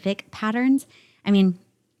non-specific patterns. I mean,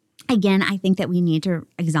 again, I think that we need to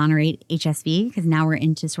exonerate HSV because now we're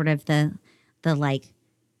into sort of the like,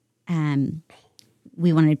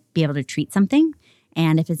 we want to be able to treat something.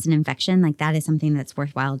 And if it's an infection, like that is something that's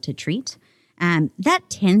worthwhile to treat. That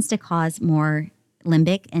tends to cause more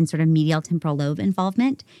limbic and sort of medial temporal lobe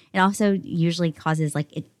involvement. It also usually causes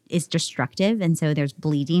like it is destructive. And so there's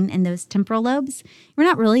bleeding in those temporal lobes. We're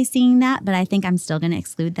not really seeing that, but I think I'm still going to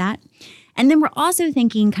exclude that. And then we're also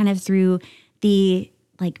thinking kind of through the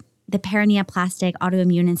paraneoplastic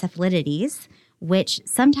autoimmune encephalitides, which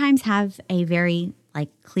sometimes have a very like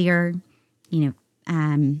clear,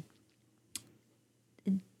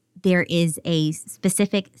 there is a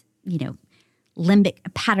specific, limbic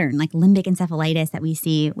pattern, like limbic encephalitis that we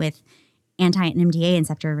see with anti-NMDA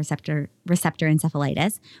receptor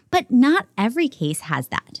encephalitis, but not every case has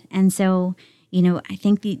that. And so, I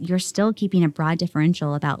think that you're still keeping a broad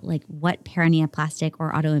differential about like what paraneoplastic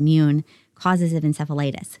or autoimmune causes of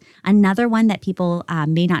encephalitis. Another one that people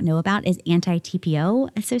may not know about is anti-TPO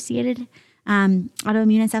associated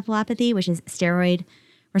autoimmune encephalopathy, which is steroid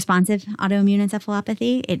responsive autoimmune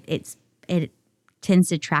encephalopathy. It tends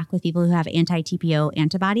to track with people who have anti-TPO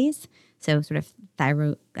antibodies, so sort of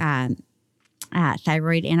thyroid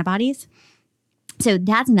antibodies. So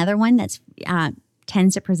that's another one that's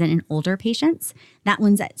tends to present in older patients. That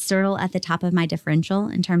one's still at the top of my differential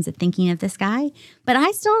in terms of thinking of this guy. But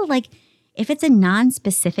I still like, if it's a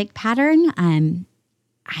non-specific pattern, I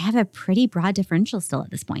have a pretty broad differential still at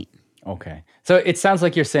this point. Okay. So it sounds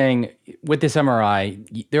like you're saying with this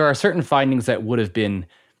MRI, there are certain findings that would have been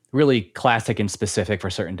really classic and specific for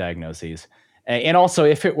certain diagnoses. And also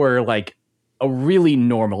if it were like a really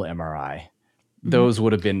normal MRI, those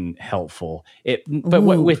would have been helpful. But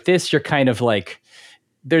with this, you're kind of like,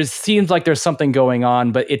 seems like there's something going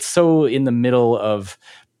on, but it's so in the middle of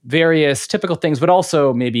various typical things, but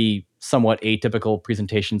also maybe somewhat atypical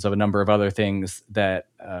presentations of a number of other things that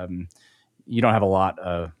you don't have a lot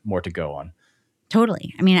more to go on.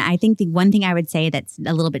 Totally. I mean, I think the one thing I would say that's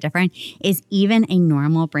a little bit different is even a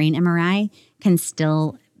normal brain MRI can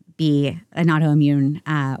still be an autoimmune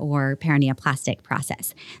or paraneoplastic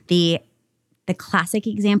process. The classic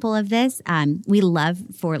example of this, we love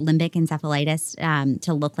for limbic encephalitis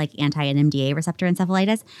to look like anti-NMDA receptor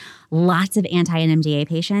encephalitis. Lots of anti-NMDA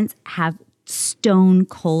patients have stone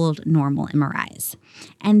cold normal MRIs.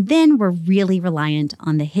 And then we're really reliant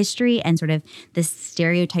on the history and sort of the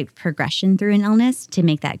stereotyped progression through an illness to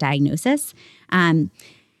make that diagnosis.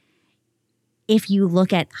 If you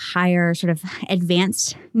look at higher sort of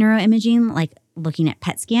advanced neuroimaging, like looking at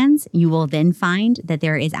PET scans, you will then find that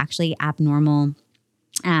there is actually abnormal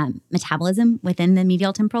metabolism within the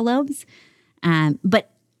medial temporal lobes.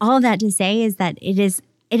 But all of that to say is that it is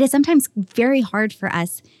sometimes very hard for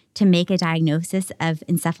us to make a diagnosis of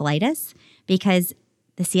encephalitis because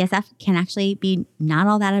the CSF can actually be not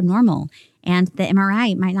all that abnormal and the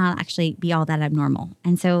MRI might not actually be all that abnormal.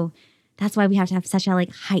 And so that's why we have to have such a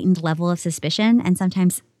like heightened level of suspicion and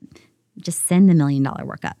sometimes just send the $1 million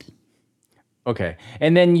workup. Okay.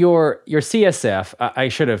 And then your CSF, I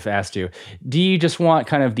should have asked you, do you just want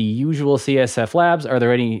kind of the usual CSF labs? Are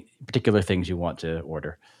there any particular things you want to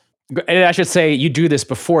order? And I should say you do this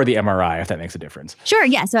before the MRI, if that makes a difference. Sure,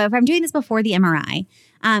 yeah. So if I'm doing this before the MRI,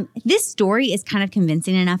 this story is kind of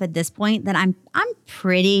convincing enough at this point that I'm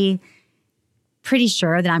pretty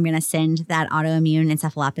sure that I'm going to send that autoimmune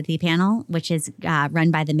encephalopathy panel, which is run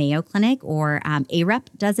by the Mayo Clinic, or AREP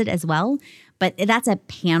does it as well. But that's a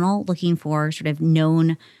panel looking for sort of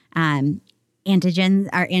known antigens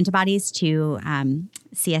or antibodies to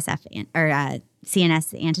CSF or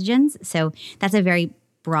CNS antigens. So that's a very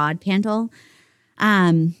broad panel.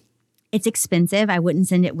 It's expensive. I wouldn't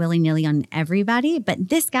send it willy-nilly on everybody. But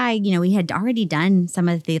this guy, we had already done some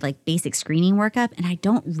of the like basic screening workup, and I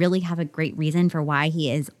don't really have a great reason for why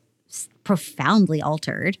he is profoundly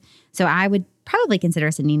altered. So I would probably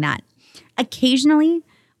consider sending that. Occasionally,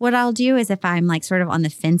 what I'll do is if I'm like sort of on the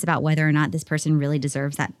fence about whether or not this person really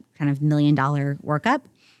deserves that kind of $1 million workup,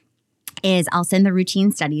 is I'll send the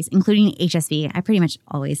routine studies, including HSV. I pretty much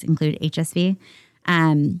always include HSV.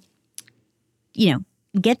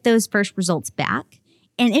 Get those first results back.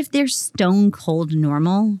 And if they're stone cold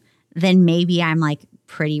normal, then maybe I'm like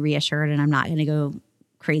pretty reassured and I'm not going to go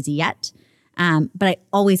crazy yet. But I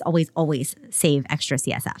always, always, always save extra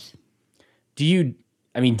CSF. Do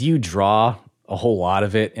you draw a whole lot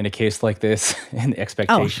of it in a case like this in the Oh,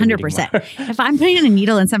 expectation? 100%. If I'm putting in a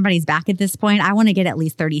needle in somebody's back at this point, I want to get at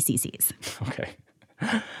least 30 cc's. Okay.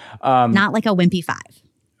 Not like a wimpy 5.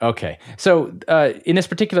 Okay. So in this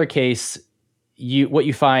particular case, what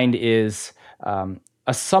you find is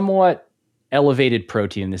a somewhat elevated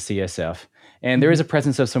protein in the CSF, and there is a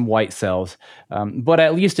presence of some white cells, but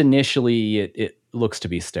at least initially it looks to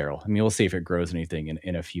be sterile. I mean, we'll see if it grows anything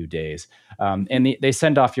in a few days. And they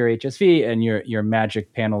send off your HSV and your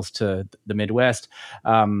magic panels to the Midwest,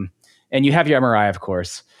 and you have your MRI, of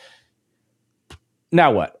course.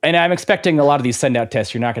 Now what? And I'm expecting a lot of these send-out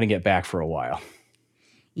tests you're not going to get back for a while.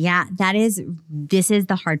 Yeah, this is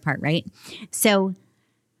the hard part, right? So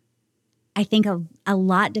I think a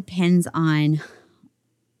lot depends on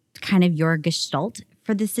kind of your gestalt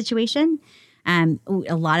for this situation.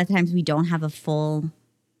 A lot of times we don't have a full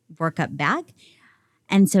workup back.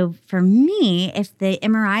 And so for me, if the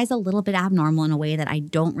MRI is a little bit abnormal in a way that I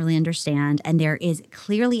don't really understand, and there is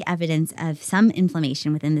clearly evidence of some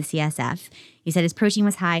inflammation within the CSF, you said his protein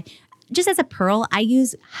was high. Just as a pearl, I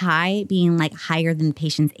use high being like higher than the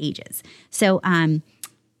patient's ages. So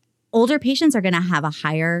older patients are going to have a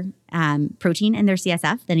higher protein in their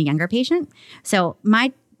CSF than a younger patient. So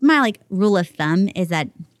my like rule of thumb is that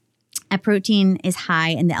a protein is high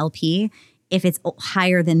in the LP if it's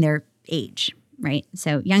higher than their age, right?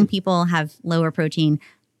 So young people have lower protein,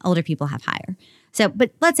 older people have higher. So,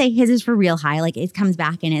 but let's say his is for real high, like it comes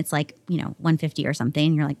back and it's like, 150 or something.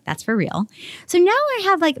 And you're like, that's for real. So now I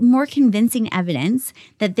have like more convincing evidence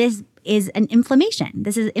that this is an inflammation.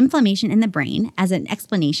 This is inflammation in the brain as an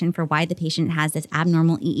explanation for why the patient has this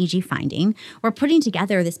abnormal EEG finding. We're putting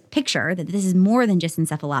together this picture that this is more than just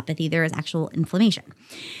encephalopathy. There is actual inflammation.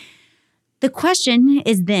 The question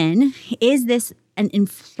is then, is this an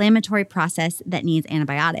inflammatory process that needs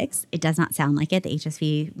antibiotics? It does not sound like it. The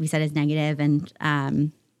HSV we said is negative,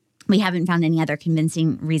 and we haven't found any other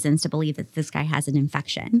convincing reasons to believe that this guy has an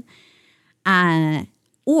infection.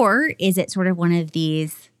 Or is it sort of one of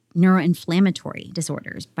these neuroinflammatory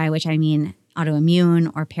disorders, by which I mean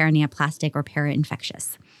autoimmune or paraneoplastic or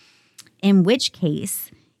parainfectious, in which case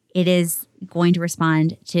it is going to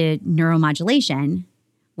respond to neuromodulation,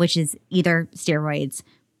 which is either steroids,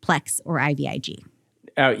 Plex, or IVIG.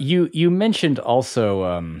 You mentioned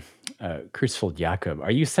also Creutzfeldt-Jakob.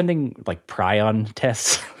 Are you sending like prion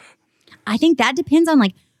tests? I think that depends on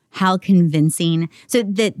like how convincing. So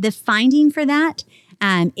the finding for that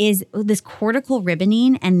is this cortical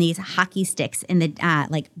ribboning and these hockey sticks in the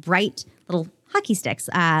like bright little hockey sticks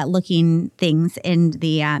looking things in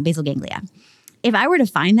the basal ganglia. If I were to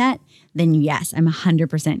find that, then yes, I'm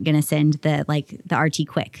 100% going to send the RT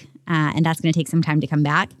quick. And that's going to take some time to come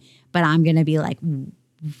back. But I'm going to be like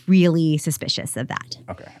really suspicious of that.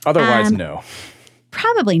 Okay. Otherwise, no.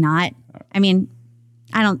 Probably not. I mean,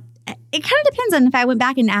 I don't. It kind of depends on if I went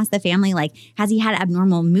back and asked the family, like, has he had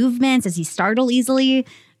abnormal movements? Does he startle easily?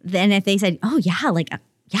 Then if they said, oh,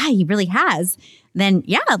 yeah, he really has, then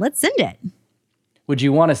yeah, let's send it. Would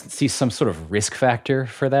you want to see some sort of risk factor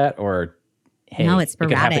for that? Or, hey, no, it's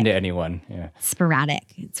sporadic. It could happen to anyone. Yeah. Sporadic.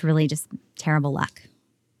 It's really just terrible luck.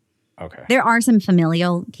 Okay. There are some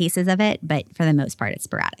familial cases of it, but for the most part, it's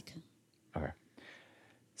sporadic. Okay.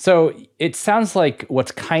 So it sounds like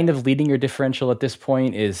what's kind of leading your differential at this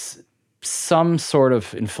point is some sort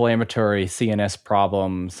of inflammatory CNS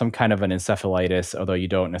problem, some kind of an encephalitis, although you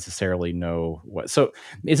don't necessarily know what. So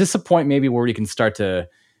is this a point maybe where you can start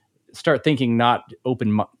thinking not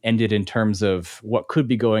open-ended in terms of what could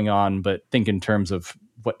be going on, but think in terms of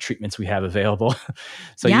what treatments we have available?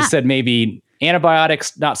 So You said maybe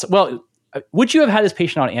antibiotics, not so well. Would you have had this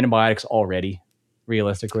patient on antibiotics already,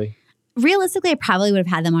 realistically? Realistically, I probably would have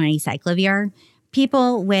had them on acyclovir.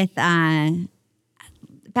 People with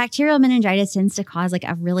bacterial meningitis tends to cause like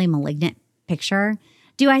a really malignant picture.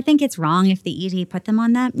 Do I think it's wrong if the ED put them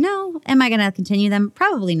on that? No. Am I going to continue them?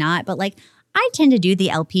 Probably not. But like I tend to do the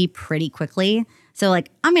LP pretty quickly. So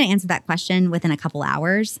like I'm going to answer that question within a couple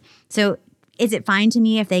hours. So is it fine to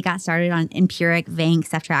me if they got started on Empiric, Vanc,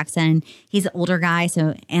 Ceftriaxone? He's an older guy,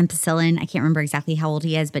 so ampicillin. I can't remember exactly how old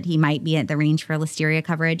he is, but he might be at the range for listeria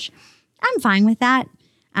coverage. I'm fine with that.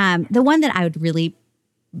 The one that I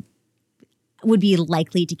would be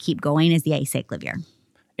likely to keep going is the acyclovir.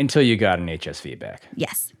 Until you got an HSV back.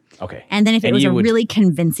 Yes. Okay. And then if it was a really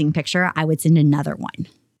convincing picture, I would send another one.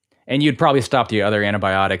 And you'd probably stop the other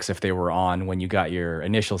antibiotics if they were on when you got your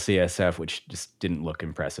initial CSF, which just didn't look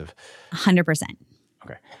impressive. 100%.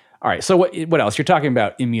 Okay. All right. So what else? You're talking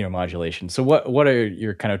about immunomodulation. So what are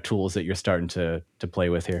your kind of tools that you're starting to play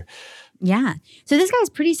with here? Yeah. So this guy's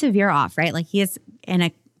pretty severe off, right? Like he is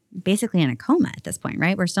basically in a coma at this point,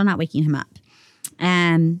 right? We're still not waking him up.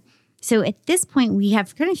 So at this point, we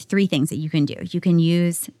have kind of three things that you can do. You can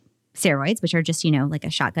use steroids, which are just, like a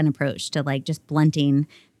shotgun approach to like just blunting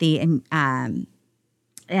the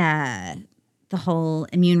whole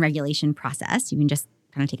immune regulation process. You can just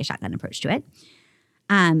kind of take a shotgun approach to it.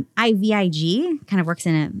 IVIG kind of works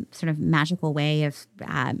in a sort of magical way of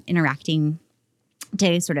interacting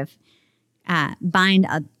to sort of bind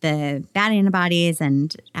up the bad antibodies,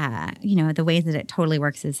 and the ways that it totally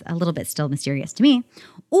works is a little bit still mysterious to me.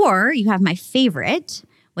 Or you have my favorite,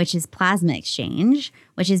 which is plasma exchange,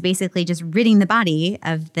 which is basically just ridding the body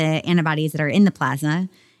of the antibodies that are in the plasma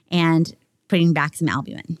and putting back some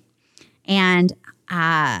albumin. And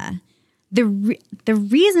the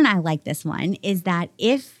reason I like this one is that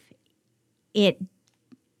if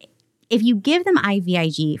you give them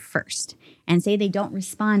IVIG first and say they don't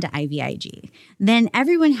respond to IVIG, then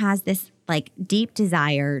everyone has this like deep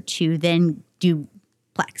desire to then do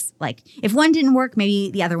Plex. Like if one didn't work, maybe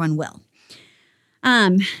the other one will.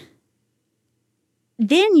 Then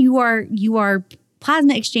you are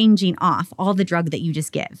plasma exchanging off all the drug that you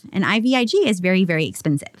just give. And IVIG is very, very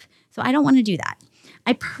expensive. So I don't want to do that.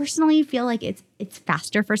 I personally feel like it's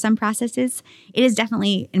faster for some processes. It is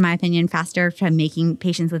definitely, in my opinion, faster for making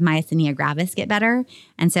patients with myasthenia gravis get better.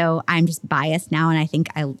 And so I'm just biased now, and I think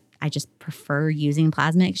I just prefer using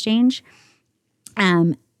plasma exchange.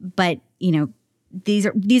 But these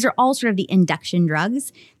are all sort of the induction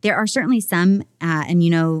drugs. There are certainly some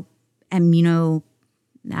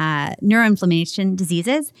neuroinflammation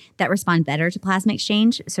diseases that respond better to plasma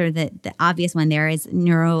exchange. Sort of the obvious one there is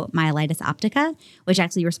neuromyelitis optica, which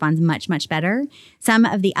actually responds much, much better. Some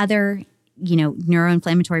of the other,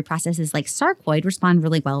 neuroinflammatory processes like sarcoid respond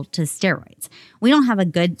really well to steroids. We don't have a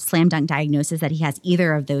good slam dunk diagnosis that he has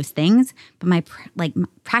either of those things, but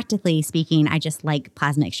practically speaking, I just like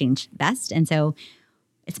plasma exchange best. And so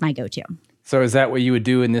it's my go-to. So is that what you would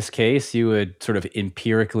do in this case? You would sort of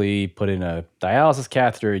empirically put in a dialysis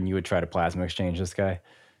catheter and you would try to plasma exchange this guy?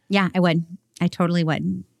 Yeah, I would. I totally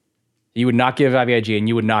would. You would not give IVIG and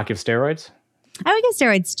you would not give steroids? I would give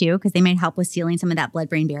steroids too, because they might help with sealing some of that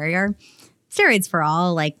blood-brain barrier. Steroids for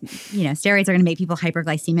all, steroids are going to make people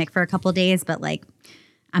hyperglycemic for a couple of days, but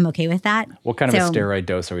I'm okay with that. What kind of a steroid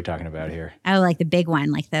dose are we talking about here? Oh, like the big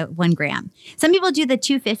one, like the 1 gram. Some people do the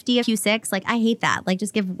 250 of Q6. I hate that.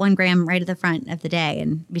 Just give 1 gram right at the front of the day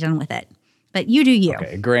and be done with it. But you do you.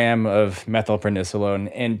 Okay, 1 gram of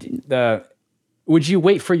methylprednisolone. And would you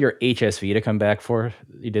wait for your HSV to come back for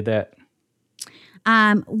you did that?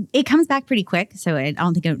 It comes back pretty quick, so I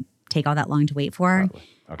don't think it would take all that long to wait for.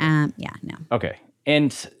 Okay. Yeah, no. Okay.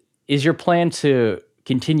 And is your plan to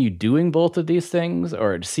continue doing both of these things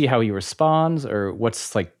or to see how he responds, or what's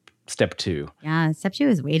step 2? Yeah, step 2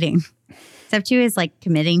 is waiting. Step 2 is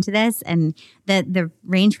committing to this. And the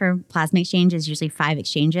range for plasma exchange is usually 5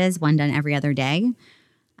 exchanges, one done every other day.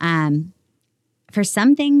 For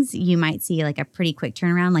some things, you might see a pretty quick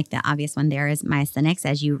turnaround. The obvious one there is myasthenics.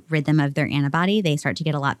 As you rid them of their antibody, they start to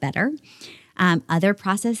get a lot better. Other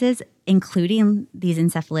processes, including these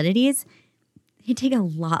encephalitides, it take a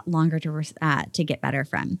lot longer to get better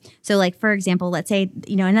from. So for example, let's say,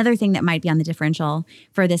 another thing that might be on the differential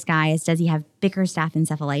for this guy is, does he have Bickerstaff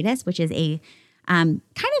encephalitis, which is a kind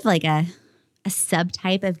of a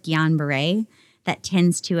subtype of Guillain-Barré that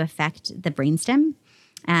tends to affect the brainstem.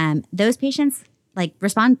 Those patients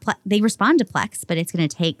respond to Plex, but it's going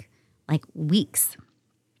to take weeks.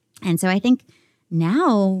 And so I think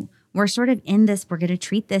now we're sort of in this, we're going to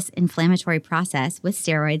treat this inflammatory process with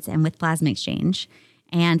steroids and with plasma exchange,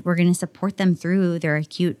 and we're going to support them through their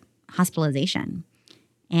acute hospitalization.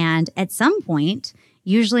 And at some point,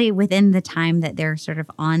 usually within the time that they're sort of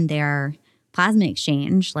on their plasma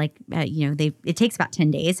exchange, it takes about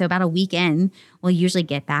 10 days. So about a week in, we'll usually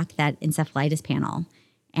get back that encephalitis panel.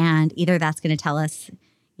 And either that's going to tell us,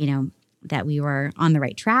 that we were on the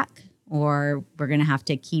right track, or we're going to have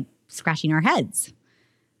to keep scratching our heads.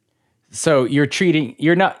 So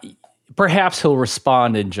perhaps he'll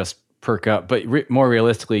respond and just perk up, but more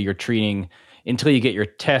realistically, you're treating until you get your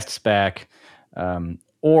tests back,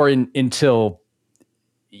 or until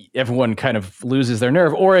everyone kind of loses their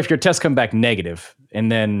nerve, or if your tests come back negative,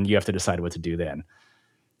 and then you have to decide what to do then.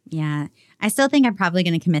 Yeah. I still think I'm probably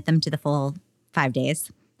going to commit them to the full 5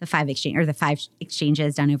 days, the 5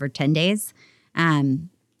 exchanges done over 10 days.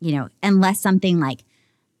 Unless something like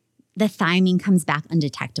the thiamine comes back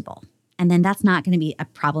undetectable. And then that's not going to be a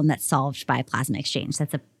problem that's solved by plasma exchange.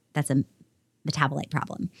 That's a metabolite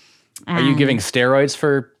problem. Are you giving steroids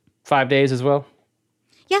for 5 days as well?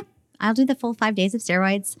 Yeah, I'll do the full 5 days of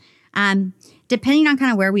steroids. Depending on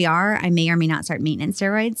kind of where we are, I may or may not start maintenance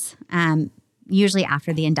steroids. Usually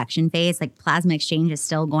after the induction phase, like plasma exchange is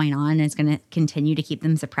still going on and it's going to continue to keep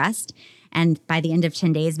them suppressed. And by the end of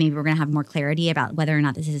 10 days, maybe we're going to have more clarity about whether or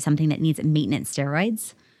not this is something that needs maintenance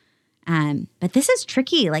steroids. But this is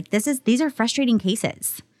tricky. Like these are frustrating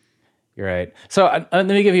cases. You're right. So let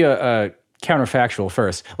me give you a counterfactual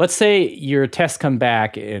first. Let's say your tests come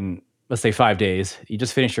back in, let's say 5 days. You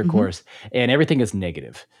just finished your course and everything is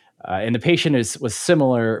negative. And the patient was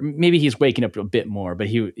similar. Maybe he's waking up a bit more, but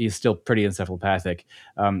he's still pretty encephalopathic.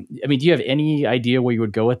 I mean, do you have any idea where you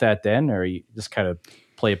would go with that then, or you just kind of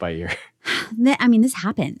play it by ear? I mean, this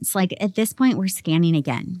happens. Like at this point, we're scanning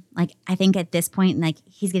again. Like I think at this point, like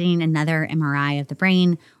he's getting another MRI of the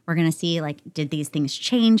brain. We're going to see like, did these things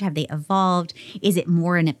change? Have they evolved? Is it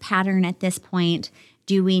more in a pattern at this point?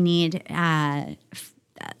 Do we need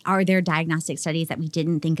are there diagnostic studies that we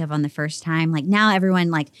didn't think of on the first time? Like now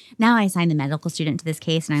now I assign the medical student to this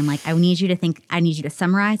case and I'm like, I need you to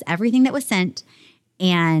summarize everything that was sent.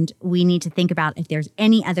 And we need to think about if there's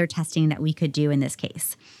any other testing that we could do in this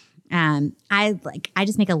case. I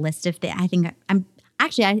just make a list of I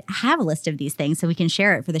have a list of these things so we can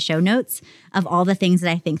share it for the show notes of all the things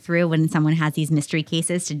that I think through when someone has these mystery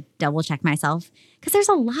cases to double check myself. Because there's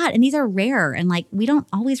a lot and these are rare and like we don't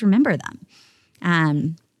always remember them.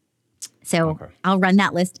 Okay. I'll run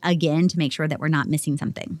that list again to make sure that we're not missing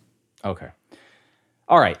something. Okay.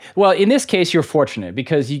 All right. Well, in this case, you're fortunate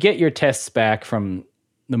because you get your tests back from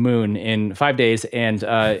the moon in 5 days, and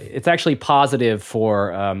it's actually positive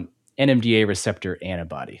for NMDA receptor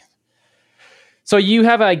antibody. So you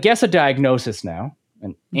have, I guess, a diagnosis now,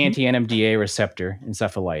 an anti-NMDA receptor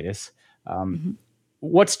encephalitis.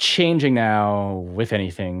 What's changing now, if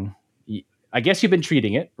anything? I guess you've been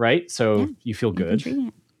treating it, right? So you feel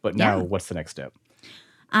good. But now what's the next step?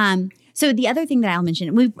 So the other thing that I'll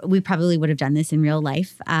mention, we probably would have done this in real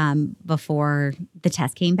life before the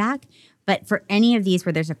test came back. But for any of these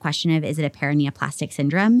where there's a question of, is it a paraneoplastic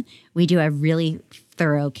syndrome, we do a really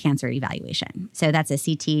thorough cancer evaluation. So that's a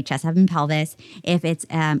CT, chest, abdomen, pelvis. If it's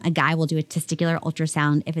a guy, we'll do a testicular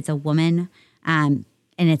ultrasound. If it's a woman, and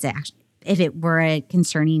if it were a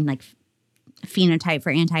concerning like phenotype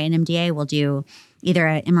for anti-NMDA, we'll do either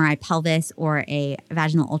an MRI pelvis or a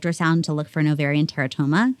vaginal ultrasound to look for an ovarian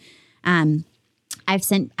teratoma.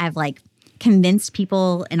 I've convinced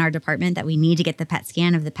people in our department that we need to get the PET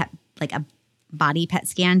scan of a body PET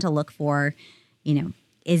scan to look for,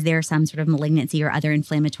 is there some sort of malignancy or other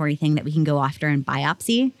inflammatory thing that we can go after and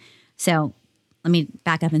biopsy? So let me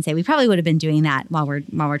back up and say we probably would have been doing that while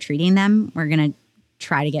we're treating them. We're going to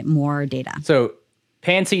try to get more data. So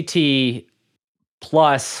pan-CT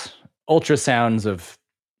plus ultrasounds of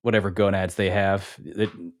whatever gonads they have.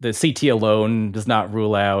 The CT alone does not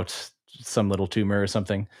rule out some little tumor or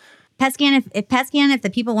something. PET scan, if the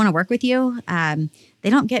people want to work with you, they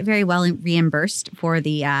don't get very well reimbursed for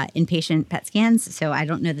the inpatient PET scans. So I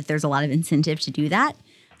don't know that there's a lot of incentive to do that.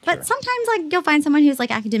 But sometimes you'll find someone who's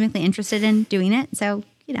academically interested in doing it. So,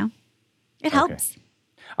 it helps.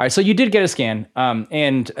 All right. So you did get a scan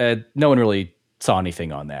and no one really saw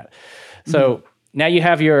anything on that. So now you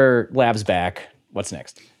have your labs back. What's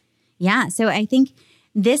next? Yeah. So I think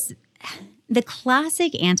the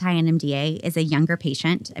classic anti-NMDA is a younger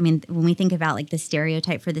patient. I mean, when we think about the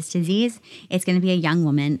stereotype for this disease, it's going to be a young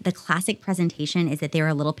woman. The classic presentation is that they're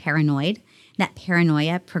a little paranoid. That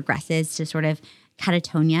paranoia progresses to sort of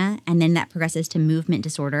catatonia, and then that progresses to movement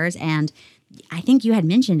disorders. And I think you had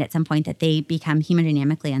mentioned at some point that they become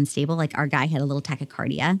hemodynamically unstable. Like our guy had a little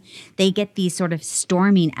tachycardia. They get these sort of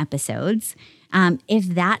storming episodes.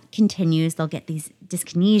 If that continues, they'll get these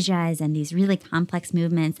dyskinesias and these really complex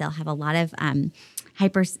movements. They'll have a lot of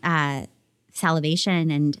hyper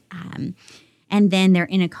salivation, and then they're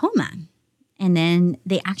in a coma, and then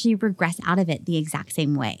they actually regress out of it the exact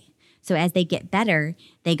same way. So as they get better,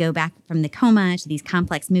 they go back from the coma to these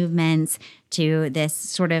complex movements to this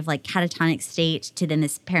sort of catatonic state to then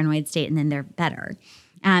this paranoid state, and then they're better.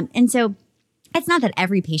 And so it's not that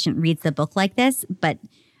every patient reads the book like this, but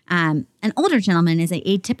an older gentleman is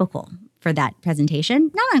atypical for that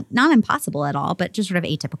presentation. Not impossible at all, but just sort of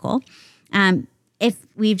atypical. If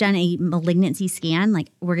we've done a malignancy scan,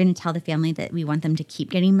 we're going to tell the family that we want them to keep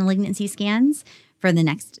getting malignancy scans for the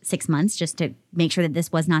next 6 months, just to make sure that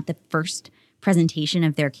this was not the first presentation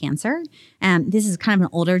of their cancer. This is kind of an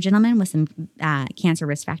older gentleman with some cancer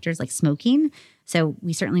risk factors like smoking. So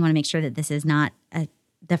we certainly want to make sure that this is not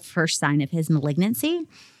the first sign of his malignancy.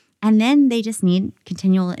 And then they just need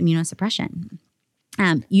continual immunosuppression.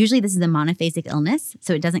 Usually this is a monophasic illness,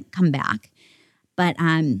 so it doesn't come back. But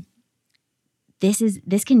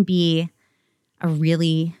this can be a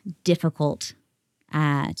really difficult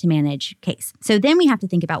to manage case. So then we have to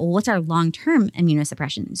think about, well, what's our long-term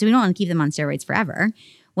immunosuppression? So we don't want to keep them on steroids forever.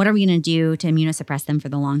 What are we going to do to immunosuppress them for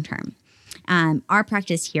the long term? Our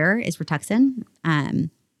practice here is Rituxan.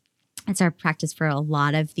 It's our practice for a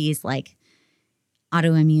lot of these like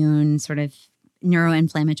autoimmune sort of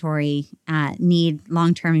neuroinflammatory need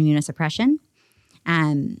long-term immunosuppression.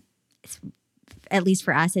 At least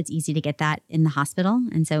for us, it's easy to get that in the hospital.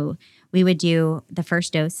 And so we would do the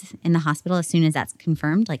first dose in the hospital as soon as that's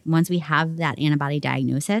confirmed. Like once we have that antibody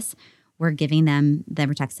diagnosis, we're giving them the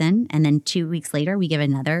Rituxan. And then 2 weeks later, we give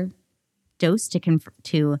another dose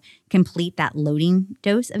to complete that loading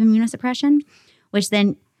dose of immunosuppression, which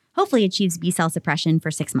then hopefully achieves B cell suppression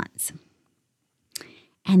for 6 months.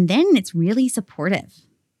 And then it's really supportive.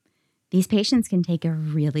 These patients can take a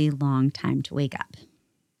really long time to wake up.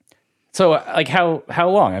 So, like, how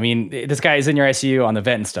long? I mean, this guy is in your ICU on the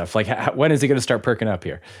vent and stuff. Like, when is he going to start perking up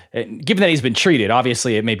here? Given that he's been treated,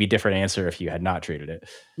 obviously, it may be a different answer if you had not treated it.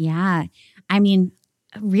 Yeah. I mean,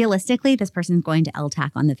 realistically, this person's going to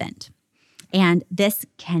LTAC on the vent. And this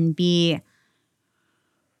can be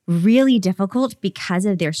really difficult because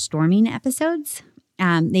of their storming episodes.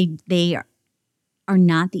 They are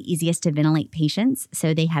not the easiest to ventilate patients,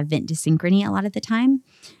 so they have vent dysynchrony a lot of the time.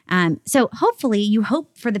 So hopefully you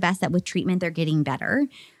hope for the best that with treatment they're getting better.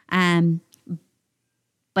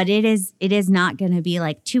 But it is not going to be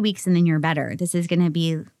like 2 weeks and then you're better. This is going to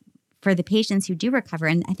be for the patients who do recover.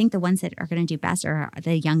 And I think the ones that are going to do best are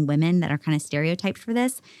the young women that are kind of stereotyped for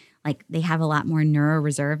this. Like they have a lot more neuro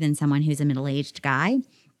reserve than someone who's a middle-aged guy.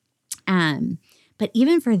 But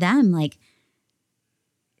even for them, like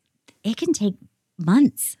it can take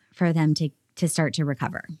months for them to start to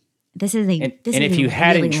recover. This is if you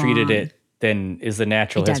hadn't treated it, then is the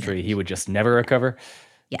natural history he would just never recover?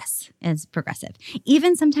 Yes, it's progressive.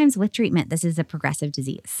 Even sometimes with treatment, this is a progressive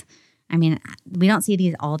disease. I mean, we don't see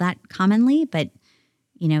these all that commonly, but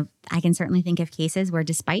you know, I can certainly think of cases where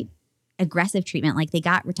despite aggressive treatment, like they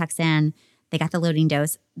got Rituxan, they got the loading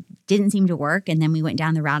dose, didn't seem to work. And then we went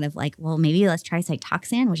down the route of like, well, maybe let's try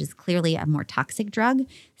Cytoxan, which is clearly a more toxic drug,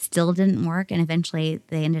 still didn't work. And eventually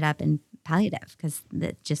they ended up in palliative because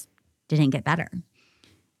it just didn't get better.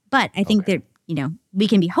 But I think that, you know, we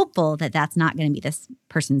can be hopeful that that's not going to be this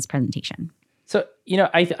person's presentation. So, you know,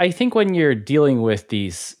 I think when you're dealing with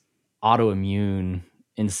these autoimmune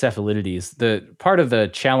encephalitides, the part of the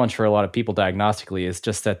challenge for a lot of people diagnostically is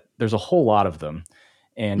just that there's a whole lot of them.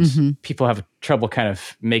 And people have trouble kind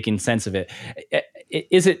of making sense of it.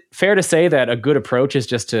 Is it fair to say that a good approach is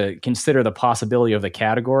just to consider the possibility of the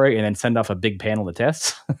category and then send off a big panel of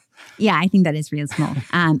tests? Yeah, I think that is reasonable.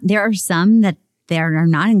 There are some that they are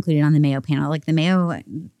not included on the Mayo panel. Like the Mayo,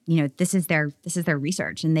 you know, this is their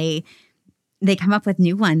research, and they come up with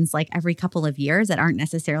new ones like every couple of years that aren't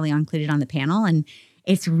necessarily included on the panel, and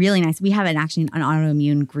it's really nice. We have an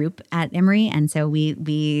autoimmune group at Emory, and so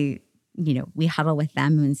we huddle with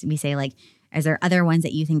them and we say like, is there other ones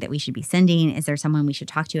that you think that we should be sending? Is there someone we should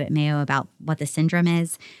talk to at Mayo about what the syndrome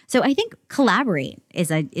is? So I think collaborate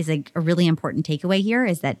is a really important takeaway here,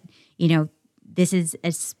 is that, you know, this is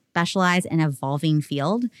a specialized and evolving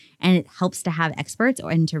field, and it helps to have experts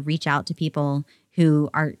and to reach out to people who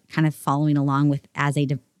are kind of following along with as they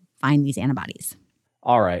define these antibodies.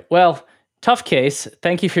 All right. Well, tough case.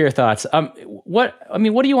 Thank you for your thoughts. What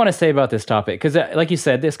do you want to say about this topic? Because like you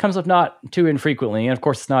said, this comes up not too infrequently. And of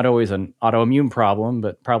course, it's not always an autoimmune problem,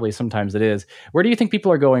 but probably sometimes it is. Where do you think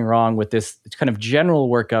people are going wrong with this kind of general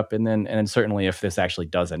workup? And then certainly if this actually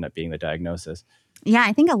does end up being the diagnosis? Yeah,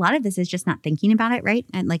 I think a lot of this is just not thinking about it, right?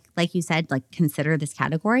 And like you said, like consider this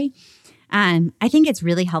category. I think it's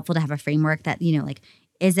really helpful to have a framework that, you know, like,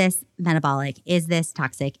 is this metabolic? Is this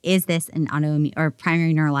toxic? Is this an autoimmune or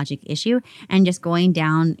primary neurologic issue? And just going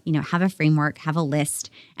down, you know, have a framework, have a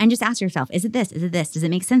list, and just ask yourself, is it this? Is it this? Does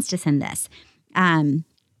it make sense to send this? So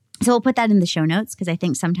we'll put that in the show notes, because I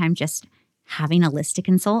think sometimes just having a list to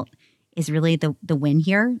consult is really the win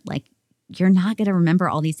here. Like, you're not going to remember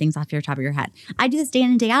all these things off your top of your head. I do this day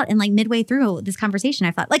in and day out. And like midway through this conversation,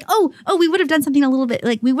 I thought like, oh, we would have done something a little bit,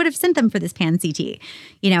 like we would have sent them for this pan CT.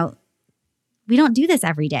 You know, we don't do this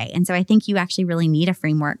every day. And so I think you actually really need a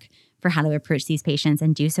framework for how to approach these patients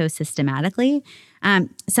and do so systematically.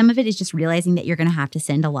 Some of it is just realizing that you're going to have to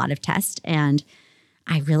send a lot of tests. And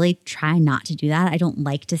I really try not to do that. I don't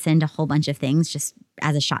like to send a whole bunch of things just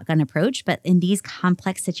as a shotgun approach. But in these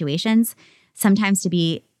complex situations, sometimes to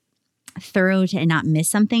be thorough and not miss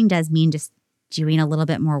something does mean just doing a little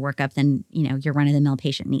bit more workup than, you know, your run-of-the-mill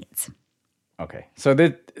patient needs. Okay. So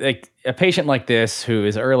like a patient like this who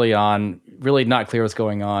is early on, really not clear what's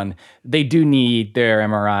going on, they do need their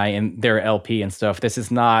MRI and their LP and stuff. This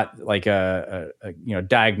is not like a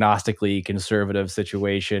diagnostically conservative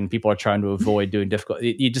situation. People are trying to avoid doing difficult.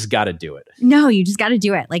 You just got to do it. No, you just got to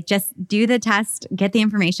do it. Like, just do the test, get the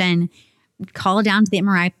information, call down to the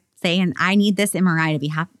MRI, say, and I need this MRI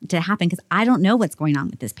to happen because I don't know what's going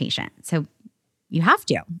on with this patient. So you have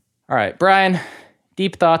to. All right, Brian,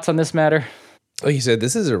 deep thoughts on this matter? Like you said,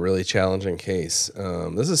 this is a really challenging case.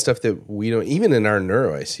 This is stuff that we don't, even in our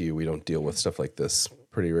neuro ICU, we don't deal with stuff like this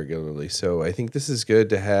pretty regularly. So I think this is good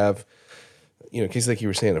to have, in case like you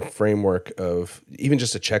were saying, a framework of even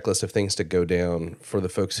just a checklist of things to go down for the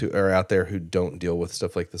folks who are out there who don't deal with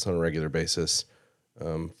stuff like this on a regular basis,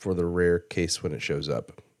 for the rare case when it shows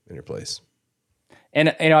up in your place.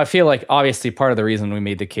 And, I feel like obviously part of the reason we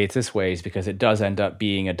made the case this way is because it does end up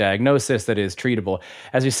being a diagnosis that is treatable.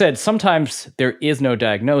 As you said, sometimes there is no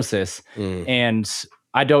diagnosis. And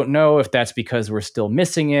I don't know if that's because we're still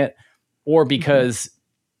missing it or because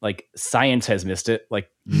like science has missed it. Like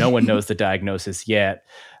no one knows the diagnosis yet.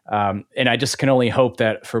 And I just can only hope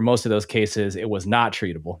that for most of those cases, it was not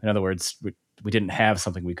treatable. In other words, we didn't have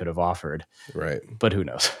something we could have offered. Right. But who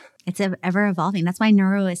knows? It's ever evolving. That's why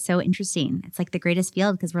neuro is so interesting. It's like the greatest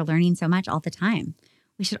field because we're learning so much all the time.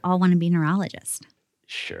 We should all want to be neurologists.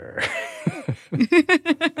 Sure. You're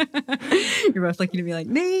both looking at me like,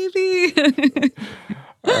 maybe.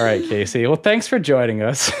 All right, Casey. Well, thanks for joining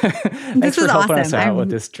us. Thanks This for was helping awesome. us out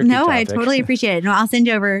with this tricky topic. I totally appreciate it. No, I'll send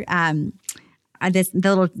you over the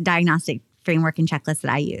little diagnostic framework and checklist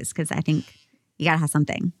that I use because I think you got to have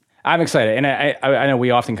something. I'm excited. And I know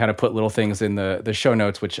we often kind of put little things in the show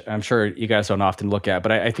notes, which I'm sure you guys don't often look at,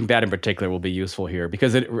 but I think that in particular will be useful here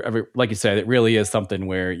because it, like you said, it really is something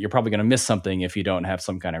where you're probably going to miss something if you don't have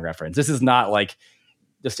some kind of reference. This is not like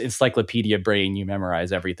just encyclopedia brain, you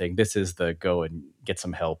memorize everything. This is the go and get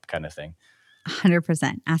some help kind of thing.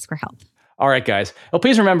 100%. Ask for help. All right, guys. Well,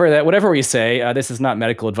 please remember that whatever we say, this is not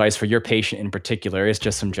medical advice for your patient in particular. It's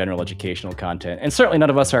just some general educational content. And certainly none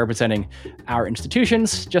of us are representing our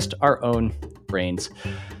institutions, just our own brains.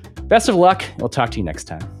 Best of luck. We'll talk to you next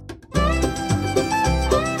time.